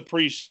miss the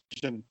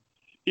preseason.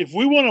 If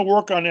we want to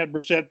work on that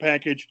Brissett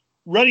package,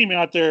 run him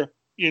out there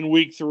in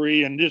week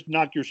 3 and just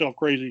knock yourself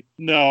crazy.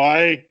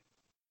 No,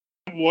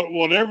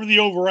 whatever the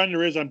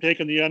over-under is, I'm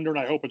taking the under, and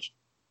I hope it's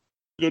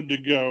good to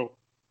go.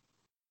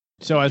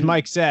 So as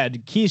Mike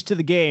said, keys to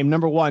the game,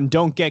 number 1,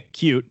 don't get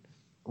cute,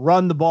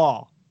 run the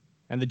ball.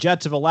 And the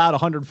Jets have allowed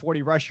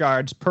 140 rush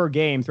yards per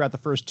game throughout the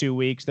first 2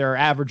 weeks. They're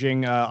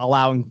averaging,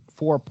 allowing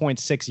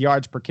 4.6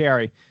 yards per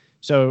carry.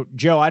 So,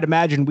 Joe, I'd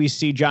imagine we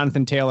see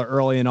Jonathan Taylor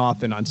early and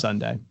often on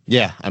Sunday.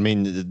 Yeah, I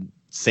mean, the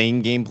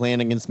same game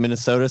plan against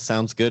Minnesota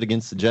sounds good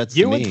against the Jets.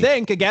 You would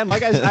think, again,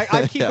 like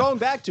I keep going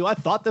back to, I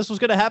thought this was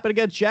going to happen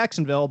against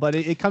Jacksonville, but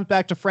it comes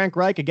back to Frank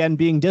Reich, again,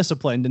 being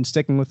disciplined and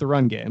sticking with the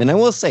run game. And I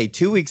will say,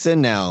 2 weeks in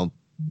now,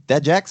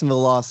 that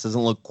Jacksonville loss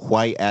doesn't look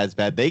quite as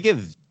bad. They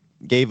gave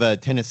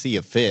Tennessee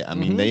a fit. I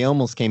mean, they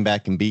almost came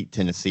back and beat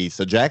Tennessee.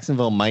 So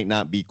Jacksonville might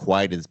not be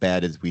quite as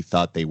bad as we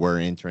thought they were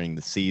entering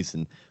the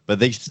season, but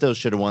they still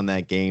should have won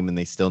that game, and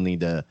they still need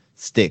to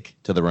stick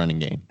to the running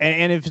game.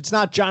 And if it's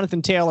not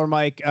Jonathan Taylor,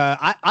 Mike,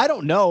 I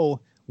don't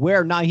know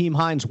where Nyheim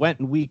Hines went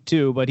in week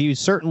 2, but he was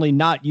certainly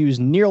not used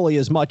nearly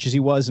as much as he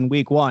was in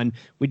week 1.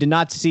 We did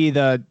not see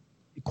the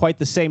quite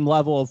the same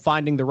level of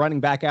finding the running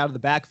back out of the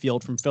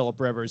backfield from Phillip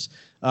Rivers.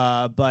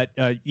 But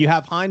you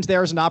have Hines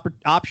there as an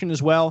option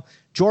as well.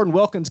 Jordan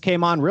Wilkins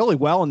came on really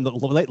well in the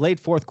late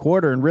fourth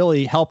quarter and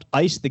really helped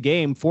ice the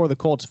game for the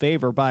Colts'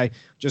 favor by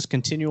just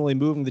continually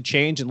moving the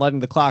change and letting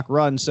the clock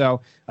run. So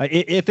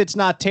if it's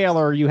not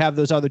Taylor, you have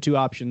those other two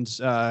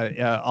options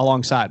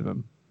alongside of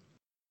him.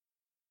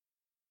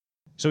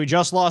 So we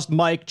just lost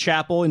Mike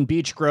Chappell in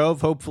Beech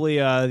Grove. Hopefully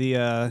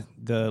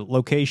the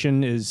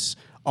location is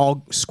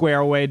all square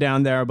away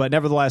down there. But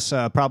nevertheless,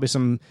 probably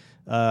some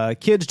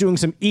kids doing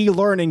some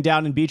e-learning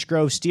down in Beech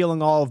Grove,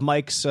 stealing all of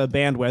Mike's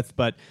bandwidth.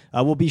 But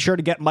we'll be sure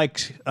to get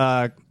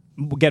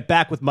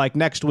back with Mike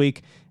next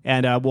week,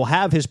 and we'll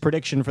have his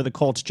prediction for the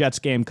Colts-Jets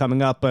game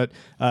coming up. But,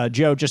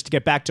 Joe, just to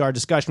get back to our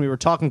discussion, we were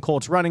talking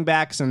Colts running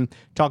backs and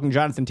talking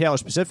Jonathan Taylor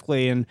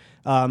specifically. And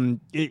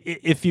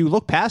if you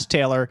look past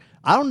Taylor,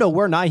 I don't know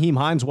where Nyheim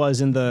Hines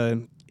was in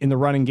the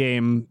running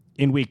game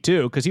in week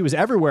 2, because he was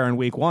everywhere in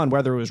week 1,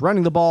 whether it was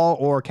running the ball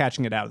or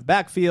catching it out of the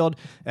backfield.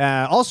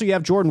 Also, you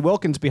have Jordan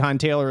Wilkins behind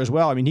Taylor as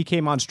well. I mean, he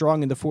came on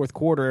strong in the fourth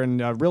quarter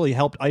and really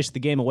helped ice the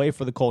game away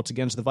for the Colts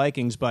against the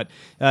Vikings. But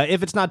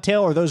if it's not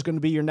Taylor, those are going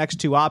to be your next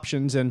two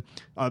options. And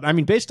I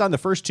mean, based on the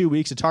first 2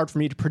 weeks, it's hard for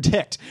me to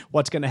predict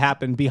what's going to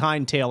happen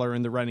behind Taylor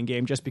in the running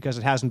game just because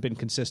it hasn't been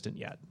consistent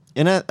yet.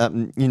 And,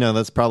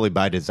 that's probably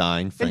by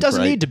design, Frank, it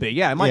doesn't right? need to be.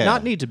 Yeah, it might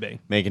not need to be.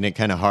 Making it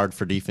kind of hard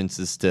for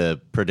defenses to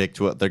predict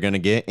what they're going to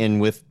get.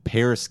 And with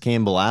Paris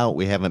Campbell out,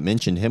 we haven't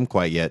mentioned him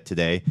quite yet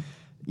today.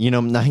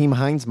 Nyheim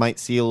Hines might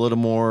see a little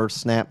more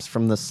snaps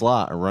from the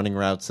slot or running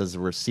routes as a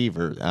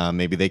receiver.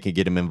 Maybe they could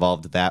get him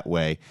involved that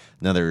way.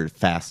 Another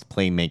fast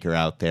playmaker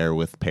out there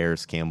with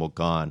Paris Campbell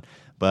gone.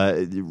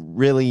 But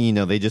really,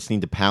 they just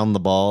need to pound the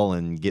ball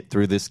and get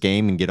through this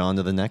game and get on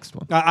to the next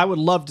one. I would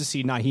love to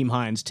see Nyheim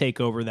Hines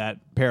take over that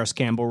Paris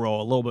Campbell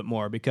role a little bit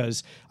more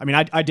because, I mean,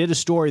 I did a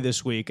story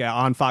this week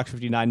on Fox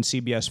 59 and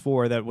CBS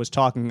 4 that was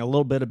talking a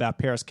little bit about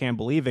Paris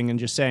Campbell leaving and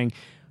just saying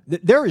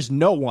that there is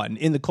no one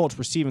in the Colts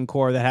receiving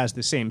corps that has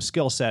the same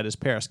skill set as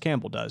Paris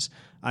Campbell does.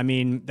 I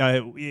mean,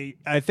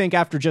 I think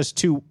after just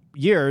 2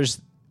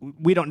 years,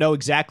 we don't know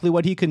exactly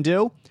what he can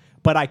do.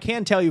 But I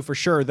can tell you for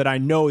sure that I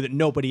know that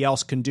nobody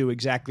else can do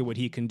exactly what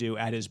he can do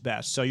at his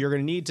best. So you're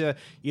going to need to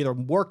either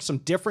work some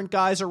different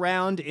guys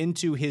around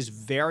into his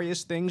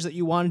various things that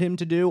you wanted him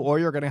to do, or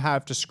you're going to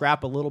have to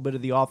scrap a little bit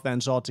of the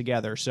offense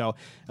altogether. So,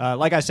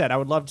 like I said, I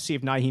would love to see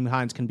if Nyheim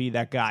Hines can be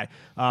that guy.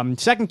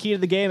 Second key to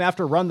the game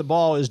after run the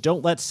ball is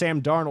don't let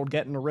Sam Darnold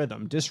get in a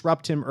rhythm.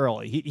 Disrupt him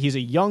early. He's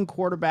a young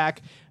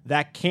quarterback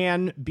that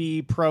can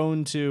be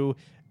prone to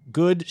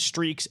good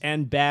streaks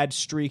and bad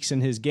streaks in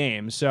his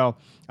game. So,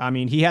 I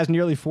mean, he has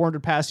nearly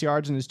 400 pass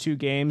yards in his 2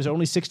 games,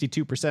 only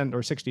 62% or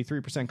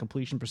 63%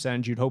 completion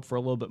percentage. You'd hope for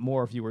a little bit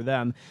more if you were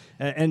them.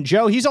 And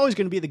Joe, he's always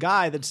going to be the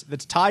guy that's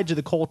tied to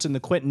the Colts in the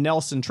Quentin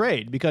Nelson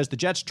trade because the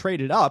Jets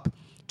traded up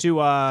to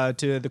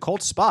the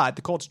Colts spot.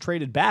 The Colts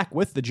traded back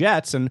with the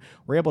Jets and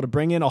were able to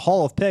bring in a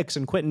haul of picks,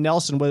 and Quentin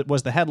Nelson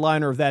was the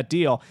headliner of that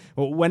deal.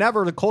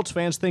 Whenever the Colts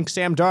fans think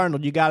Sam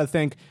Darnold, you got to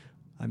think,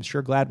 I'm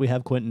sure glad we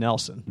have Quentin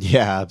Nelson.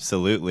 Yeah,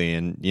 absolutely.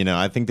 And,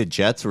 I think the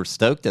Jets were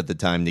stoked at the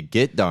time to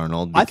get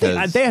Darnold. I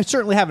think they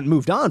certainly haven't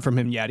moved on from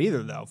him yet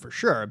either, though, for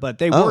sure. But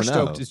they were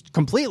stoked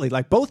completely.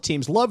 Like, both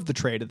teams loved the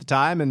trade at the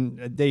time,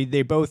 and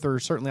they both are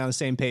certainly on the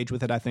same page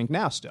with it, I think,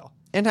 now still.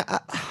 And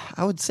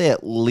I would say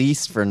at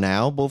least for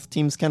now, both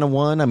teams kind of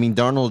won. I mean,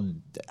 Darnold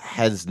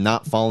has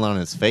not fallen on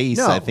his face.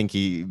 No. I think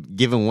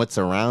given what's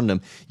around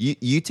him,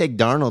 you take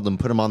Darnold and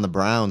put him on the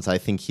Browns, I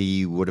think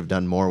he would have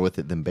done more with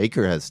it than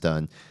Baker has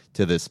done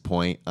to this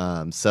point.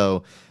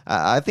 So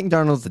I think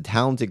Darnold's a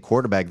talented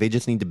quarterback. They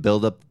just need to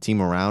build up the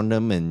team around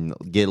him and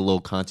get a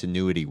little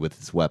continuity with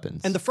his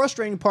weapons. And the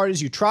frustrating part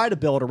is you try to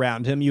build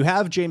around him. You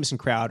have Jamison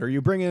Crowder.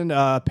 You bring in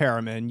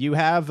Perriman. You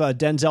have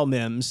Denzel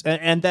Mims.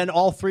 And then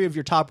all 3 of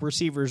your top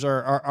receivers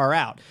are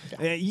out.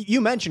 Yeah. You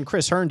mentioned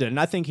Chris Herndon, and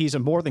I think he's a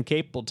more than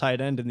capable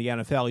tight end in the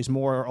NFL. He's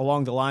more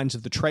along the lines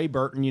of the Trey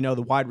Burton,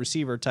 the wide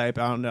receiver type.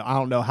 I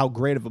don't know how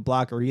great of a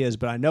blocker he is,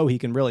 but I know he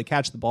can really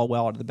catch the ball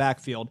well out of the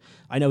backfield.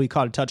 I know he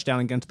caught a touchdown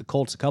against the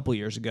Colts a couple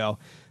years ago.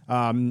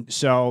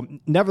 So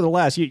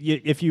nevertheless,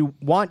 if you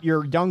want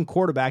your young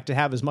quarterback to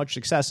have as much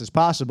success as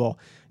possible,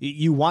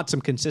 you want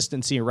some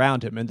consistency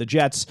around him. And the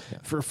Jets,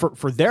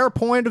 for their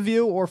point of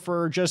view or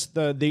for just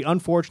the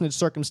unfortunate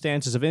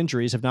circumstances of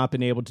injuries, have not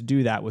been able to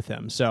do that with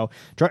him. So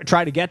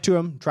try to get to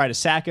him, try to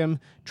sack him,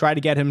 try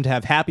to get him to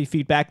have happy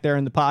feet back there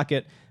in the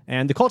pocket.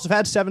 And the Colts have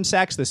had 7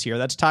 sacks this year.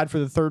 That's tied for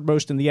the 3rd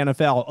most in the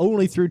NFL,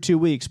 only through 2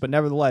 weeks. But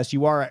nevertheless,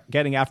 you are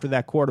getting after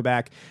that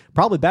quarterback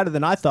probably better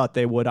than I thought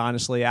they would,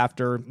 honestly,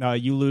 after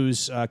you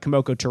lose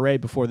Kemoko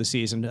Turay before the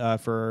season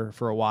for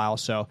a while.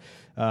 So,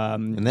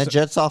 and that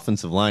Jets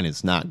offensive line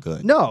is not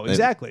good. No,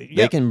 exactly.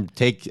 They can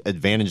take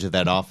advantage of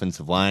that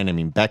offensive line. I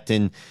mean,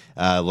 Becton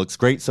looks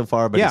great so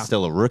far, but he's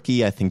still a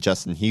rookie. I think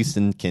Justin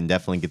Houston can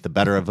definitely get the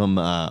better of him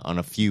on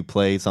a few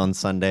plays on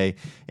Sunday.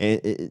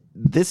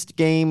 This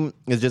game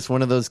is just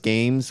one of those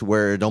games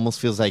where it almost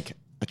feels like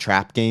a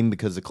trap game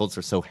because the Colts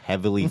are so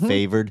heavily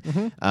favored.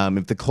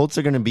 If the Colts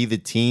are going to be the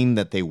team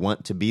that they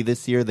want to be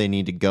this year, they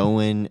need to go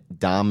in,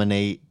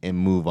 dominate, and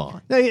move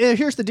on. Now,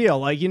 here's the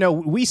deal.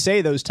 We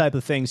say those type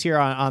of things here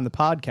on the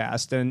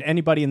podcast, and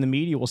anybody in the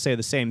media will say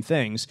the same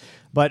things.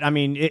 But, I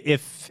mean,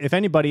 if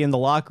anybody in the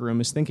locker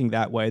room is thinking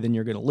that way, then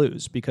you're going to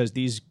lose because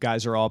these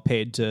guys are all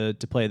paid to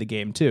play the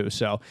game too.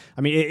 So,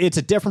 I mean, it's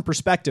a different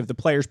perspective, the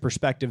player's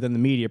perspective, than the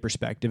media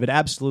perspective. It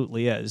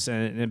absolutely is.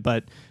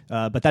 But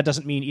that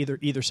doesn't mean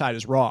either side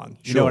is wrong.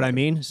 You know what I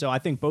mean? So I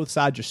think both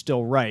sides are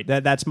still right.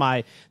 That's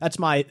my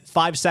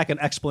 5-second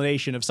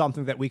explanation of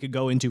something that we could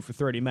go into for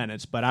 30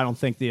 minutes. But I don't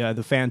think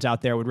the fans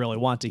out there would really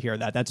want to hear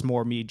that. That's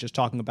more me just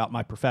talking about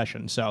my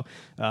profession. So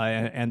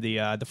and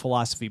the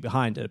philosophy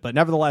behind it. But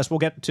nevertheless,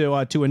 we'll get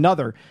to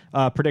another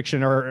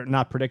prediction, or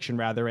not prediction,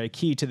 rather, a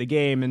key to the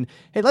game. And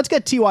hey, let's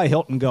get T.Y.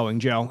 Hilton going,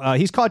 Joe.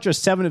 He's caught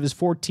just 7 of his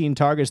 14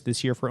 targets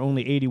this year for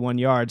only 81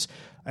 yards.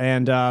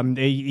 And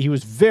he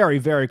was very,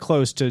 very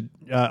close to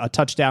a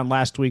touchdown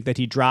last week that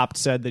he dropped,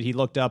 said that he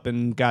looked up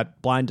and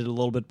got blinded a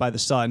little bit by the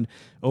sun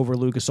over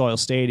Lucas Oil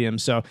Stadium.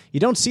 So you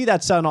don't see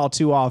that sun all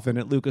too often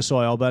at Lucas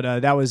Oil,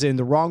 but that was in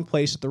the wrong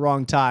place at the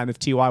wrong time if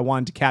T.Y.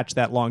 wanted to catch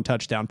that long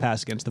touchdown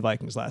pass against the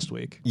Vikings last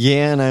week.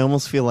 Yeah, and I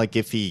almost feel like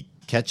if he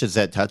catches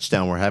that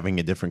touchdown, we're having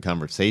a different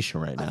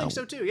conversation right now. I think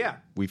so too, yeah.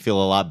 We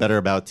feel a lot better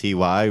about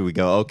T.Y. We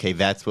go, okay,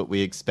 that's what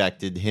we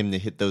expected, him to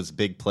hit those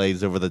big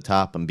plays over the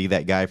top and be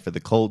that guy for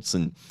the Colts.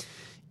 And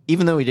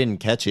even though he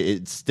didn't catch it,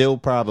 it still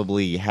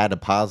probably had a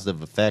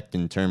positive effect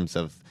in terms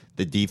of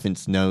the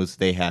defense knows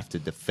they have to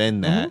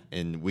defend that,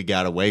 and we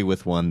got away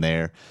with one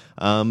there.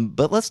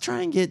 But let's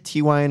try and get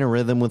T.Y. in a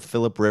rhythm with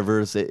Phillip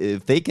Rivers.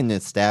 If they can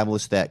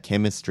establish that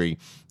chemistry,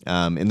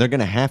 and they're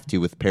going to have to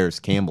with Paris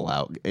Campbell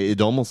out.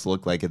 It almost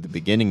looked like at the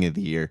beginning of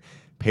the year,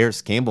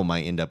 Paris Campbell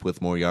might end up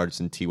with more yards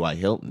than T.Y.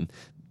 Hilton.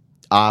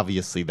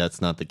 Obviously, that's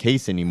not the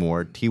case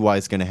anymore. T.Y.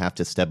 is going to have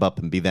to step up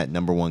and be that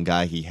number one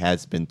guy he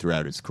has been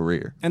throughout his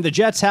career. And the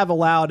Jets have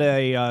allowed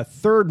a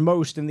third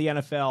most in the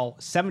NFL,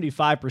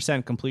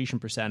 75% completion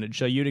percentage.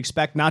 So you'd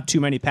expect not too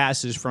many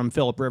passes from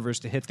Phillip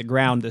Rivers to hit the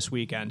ground this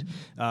weekend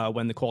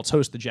when the Colts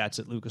host the Jets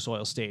at Lucas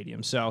Oil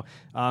Stadium. So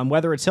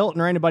whether it's Hilton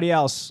or anybody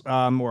else,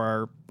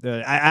 or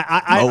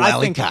I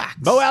think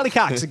Mo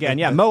Alley-Cox again.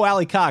 Yeah, Mo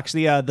Alley-Cox,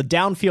 the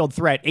downfield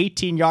threat,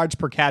 18 yards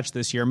per catch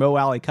this year. Mo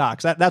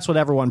Alley-Cox. That's what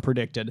everyone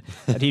predicted,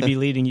 that he'd be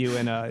leading you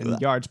in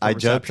yards per reception. I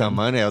joked on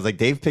Monday. I was like,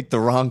 Dave picked the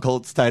wrong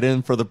Colts tight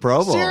end for the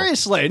Pro Bowl.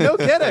 Seriously, no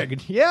kidding.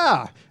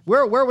 Yeah.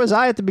 Where was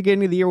I at the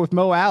beginning of the year with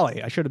Mo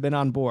Alley? I should have been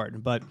on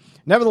board. But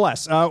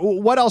nevertheless,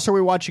 what else are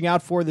we watching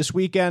out for this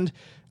weekend?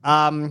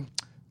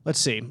 Let's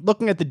see.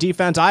 Looking at the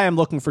defense, I am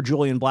looking for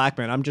Julian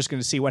Blackmon. I'm just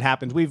going to see what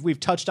happens. We've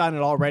touched on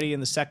it already in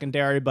the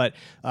secondary, but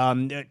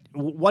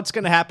what's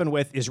going to happen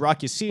with, is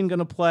Rock Ya-Sin going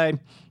to play?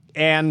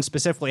 And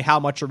specifically, how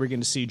much are we going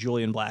to see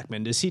Julian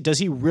Blackmon? Does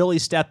he really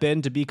step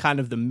in to be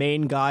kind of the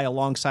main guy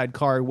alongside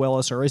Khari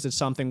Willis, or is it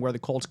something where the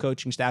Colts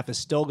coaching staff is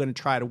still going to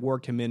try to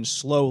work him in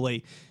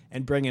slowly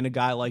and bring in a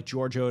guy like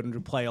George Odom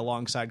to play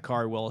alongside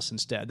Khari Willis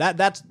instead?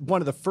 That's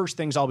one of the first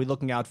things I'll be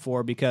looking out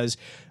for, because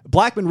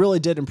Blackmon really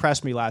did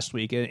impress me last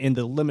week in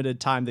the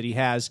limited time that he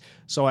has.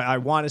 So I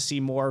want to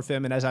see more of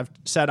him. And as I've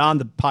said on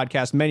the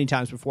podcast many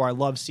times before, I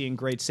love seeing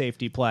great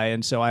safety play.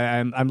 And so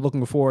I'm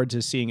looking forward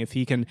to seeing if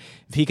he can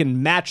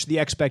match the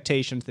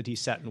expectations that he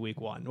set in week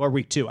 1, or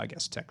week 2, I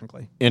guess,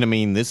 technically. And I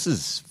mean, this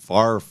is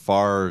far,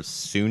 far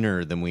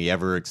sooner than we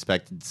ever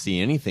expected to see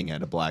anything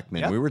out of Blackmon.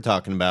 Yep. We were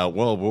talking about,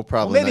 we'll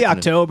probably maybe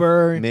October.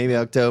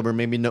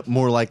 Maybe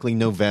more likely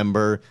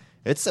November.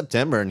 It's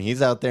September, and he's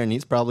out there, and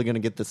he's probably going to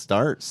get the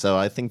start. So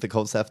I think the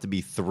Colts have to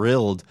be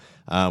thrilled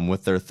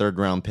with their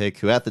third-round pick,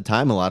 who at the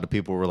time a lot of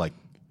people were like,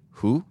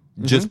 who?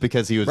 Just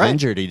because he was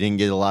injured, he didn't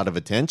get a lot of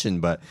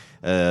attention. But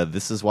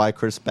this is why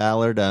Chris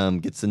Ballard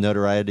gets the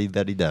notoriety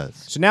that he does.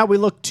 So now we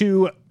look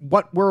to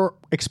what we're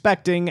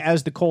expecting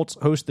as the Colts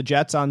host the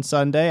Jets on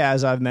Sunday.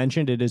 As I've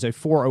mentioned, it is a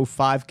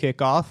 4:05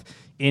 kickoff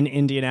in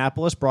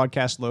Indianapolis,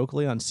 broadcast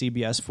locally on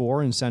CBS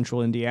 4 in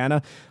central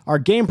Indiana. Our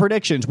game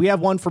predictions, we have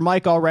one for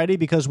Mike already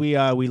because we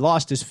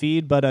lost his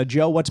feed, but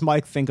Joe, what's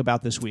Mike think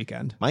about this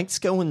weekend? Mike's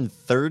going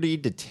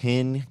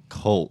 30-10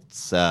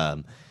 Colts.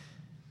 And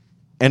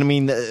I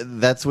mean,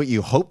 that's what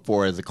you hope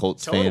for as a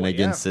Colts fan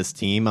against this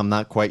team. I'm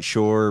not quite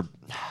sure.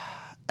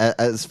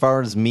 As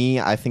far as me,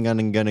 I think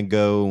I'm going to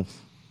go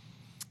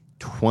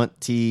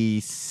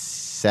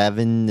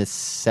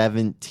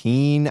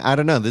 27-17. I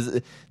don't know.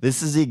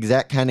 This is the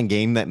exact kind of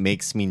game that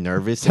makes me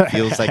nervous. It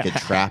feels like a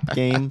trap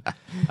game.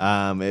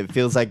 It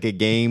feels like a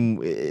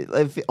game.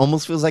 It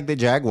almost feels like the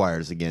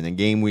Jaguars again. A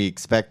game we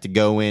expect to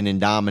go in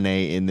and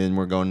dominate, and then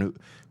we're going,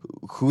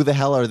 who the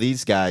hell are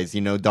these guys? You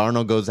know,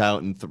 Darnold goes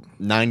out and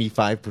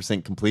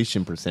 95%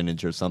 completion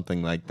percentage or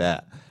something like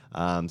that. So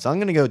I'm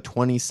going to go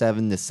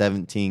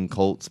 27-17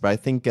 Colts, but I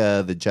think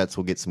the Jets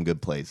will get some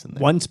good plays in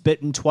there. Once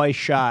bitten, twice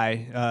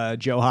shy,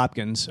 Joe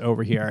Hopkins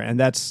over here, and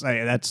that's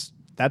the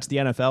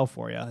NFL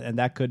for you, and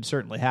that could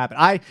certainly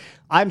happen.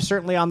 I'm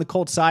certainly on the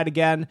Colts side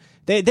again.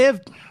 They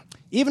have,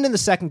 even in the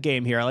second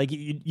game here, like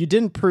you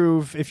didn't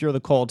prove, if you're the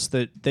Colts,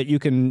 that you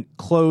can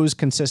close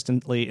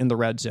consistently in the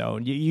red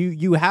zone.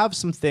 You have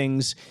some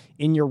things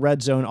in your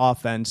red zone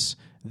offense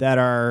that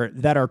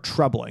are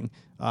troubling.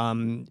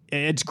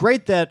 It's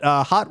great that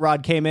Hot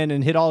Rod came in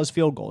and hit all his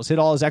field goals, hit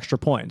all his extra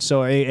points.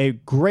 So a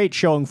great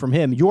showing from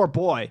him, your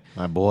boy,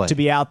 my boy, to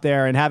be out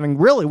there and having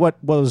really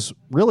what was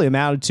really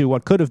amounted to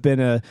what could have been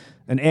an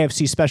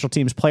AFC Special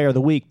Teams Player of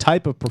the Week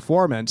type of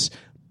performance.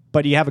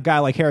 But you have a guy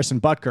like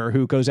Harrison Butker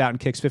who goes out and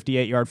kicks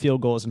 58-yard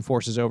field goals and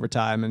forces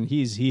overtime, and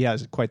he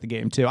has quite the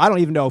game too. I don't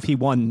even know if he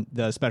won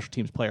the Special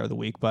Teams Player of the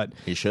Week, but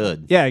he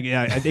should. Yeah,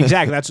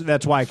 exactly.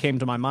 That's why it came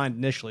to my mind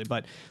initially.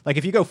 But like,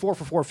 if you go 4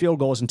 for 4 field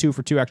goals and 2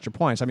 for 2 extra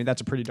points, I mean,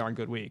 that's a pretty darn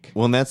good week.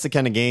 Well, and that's the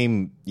kind of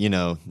game,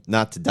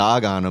 not to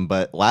dog on him,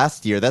 but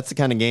last year that's the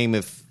kind of game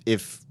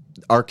if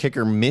our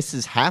kicker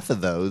misses half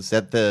of those,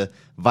 that the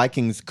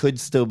Vikings could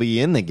still be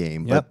in the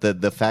game. Yep.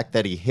 But the fact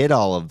that he hit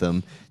all of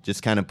them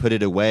just kind of put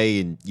it away,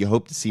 and you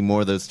hope to see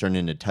more of those turn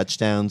into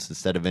touchdowns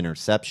instead of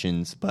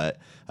interceptions. But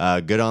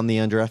good on the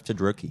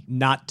undrafted rookie.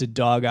 Not to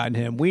dog on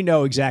him. We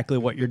know exactly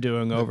what you're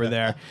doing over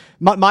there.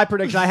 My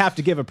prediction, I have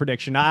to give a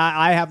prediction.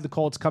 I have the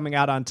Colts coming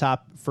out on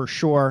top for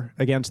sure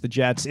against the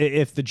Jets.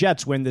 If the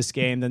Jets win this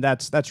game, then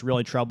that's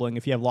really troubling.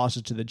 If you have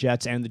losses to the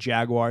Jets and the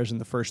Jaguars in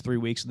the first 3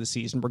 weeks of the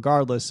season,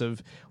 regardless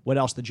of what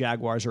else the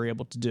Jaguars are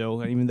able to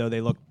do, even though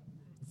they look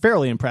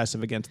fairly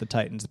impressive against the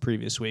Titans the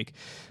previous week.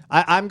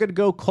 I'm going to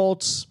go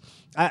Colts.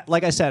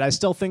 Like I said, I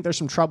still think there's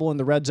some trouble in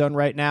the red zone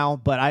right now,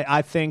 but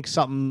I think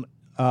something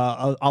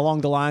along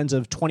the lines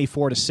of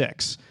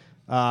 24-6,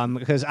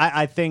 because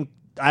I think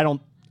I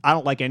don't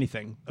like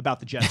anything about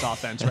the Jets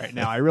offense right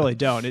now. I really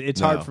don't.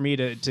 It's hard for me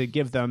to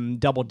give them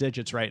double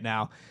digits right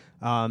now.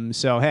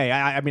 So, hey,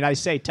 I mean, I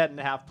say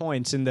 10.5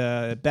 points in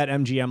the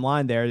BetMGM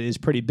line there is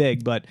pretty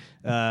big, but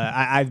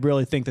I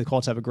really think the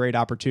Colts have a great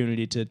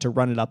opportunity to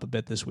run it up a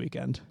bit this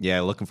weekend.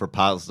 Yeah, looking for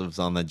positives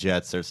on the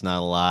Jets. There's not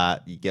a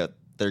lot. You get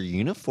their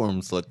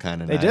uniforms look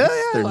kind of nice. They do,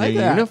 yeah, their like new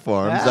that.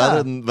 uniforms.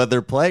 Yeah. But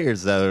their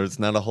players, though, there's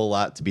not a whole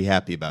lot to be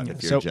happy about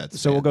if you're a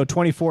Jets fan. We'll go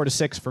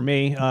 24-6 for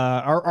me.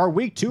 Our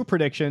week 2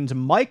 predictions,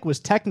 Mike was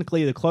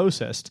technically the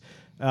closest.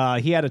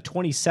 He had a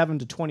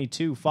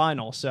 27-22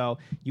 final. So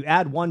you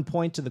add 1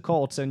 point to the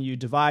Colts and you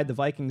divide the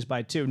Vikings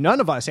by 2.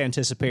 None of us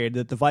anticipated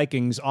that the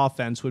Vikings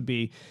offense would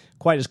be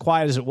quite as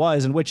quiet as it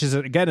was, and which is,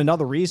 again,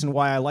 another reason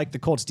why I like the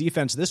Colts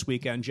defense this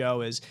weekend,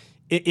 Joe, is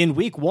in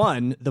week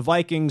 1, the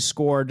Vikings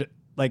scored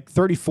like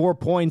 34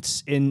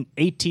 points in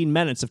 18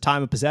 minutes of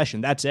time of possession.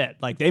 That's it.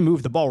 Like, they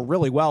moved the ball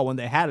really well when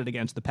they had it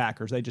against the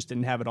Packers. They just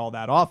didn't have it all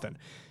that often.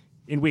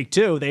 In week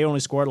 2, they only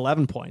scored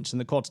 11 points,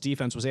 and the Colts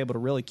defense was able to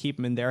really keep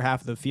them in their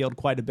half of the field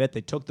quite a bit.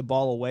 They took the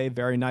ball away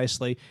very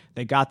nicely.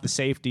 They got the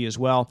safety as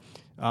well.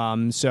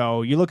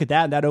 So you look at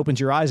that, and that opens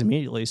your eyes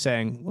immediately,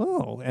 saying,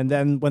 whoa. And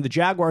then when the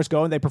Jaguars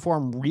go and they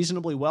perform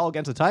reasonably well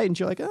against the Titans,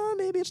 you're like,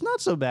 maybe it's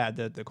not so bad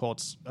that the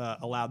Colts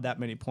allowed that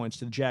many points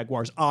to the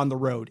Jaguars on the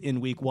road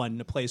in week 1,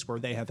 in a place where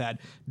they have had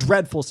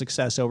dreadful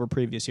success over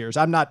previous years.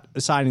 I'm not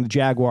assigning the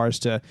Jaguars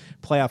to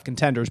playoff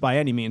contenders by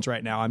any means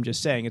right now. I'm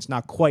just saying it's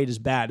not quite as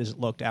bad as it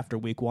looked after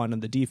week 1 on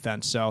the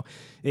defense. So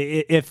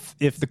if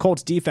the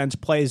Colts defense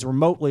plays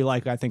remotely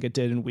like I think it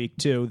did in week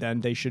 2, then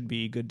they should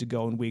be good to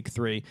go in week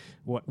 3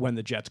 when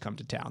the Jets come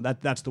to town.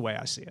 That's the way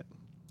I see it.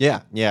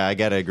 Yeah, I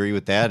got to agree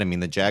with that. I mean,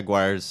 the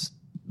Jaguars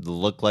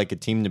look like a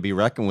team to be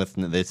reckoned with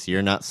this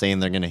year. Not saying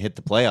they're going to hit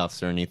the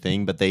playoffs or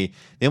anything, but they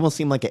almost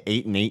seem like an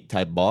 8-8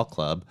 type ball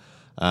club.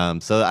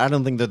 So I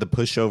don't think they're the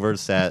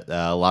pushovers that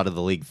a lot of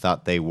the league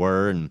thought they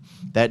were. And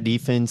that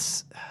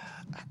defense,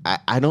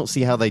 I don't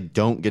see how they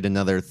don't get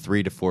another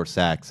 3 to 4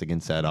 sacks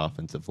against that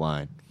offensive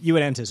line. You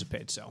would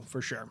anticipate so,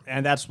 for sure.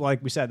 And that's,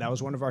 like we said, that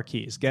was one of our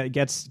keys.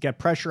 Get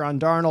pressure on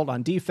Darnold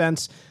on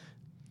defense,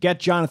 get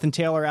Jonathan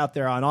Taylor out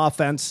there on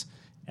offense,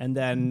 and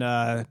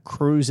then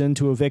cruise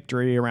into a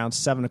victory around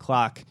 7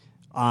 o'clock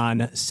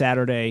on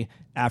Saturday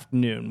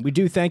afternoon. We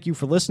do thank you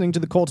for listening to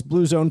the Colts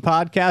Blue Zone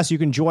podcast. You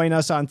can join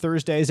us on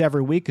Thursdays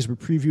every week as we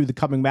preview the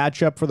coming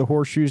matchup for the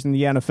Horseshoes in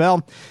the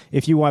NFL.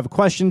 If you have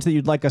questions that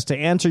you'd like us to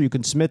answer, you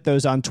can submit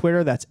those on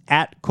Twitter. That's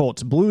at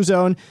Colts Blue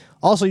Zone.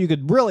 Also, you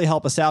could really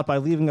help us out by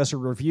leaving us a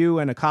review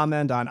and a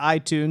comment on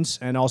iTunes,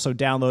 and also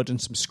download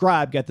and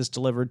subscribe. Get this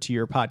delivered to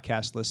your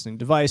podcast listening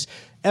device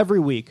every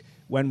week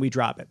when we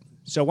drop it.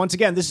 So once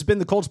again, this has been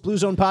the Colts Blue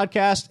Zone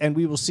podcast, and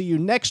we will see you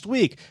next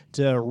week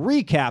to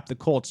recap the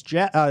Colts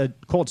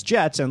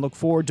Jets and look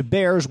forward to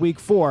Bears week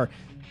 4.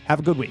 Have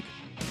a good week.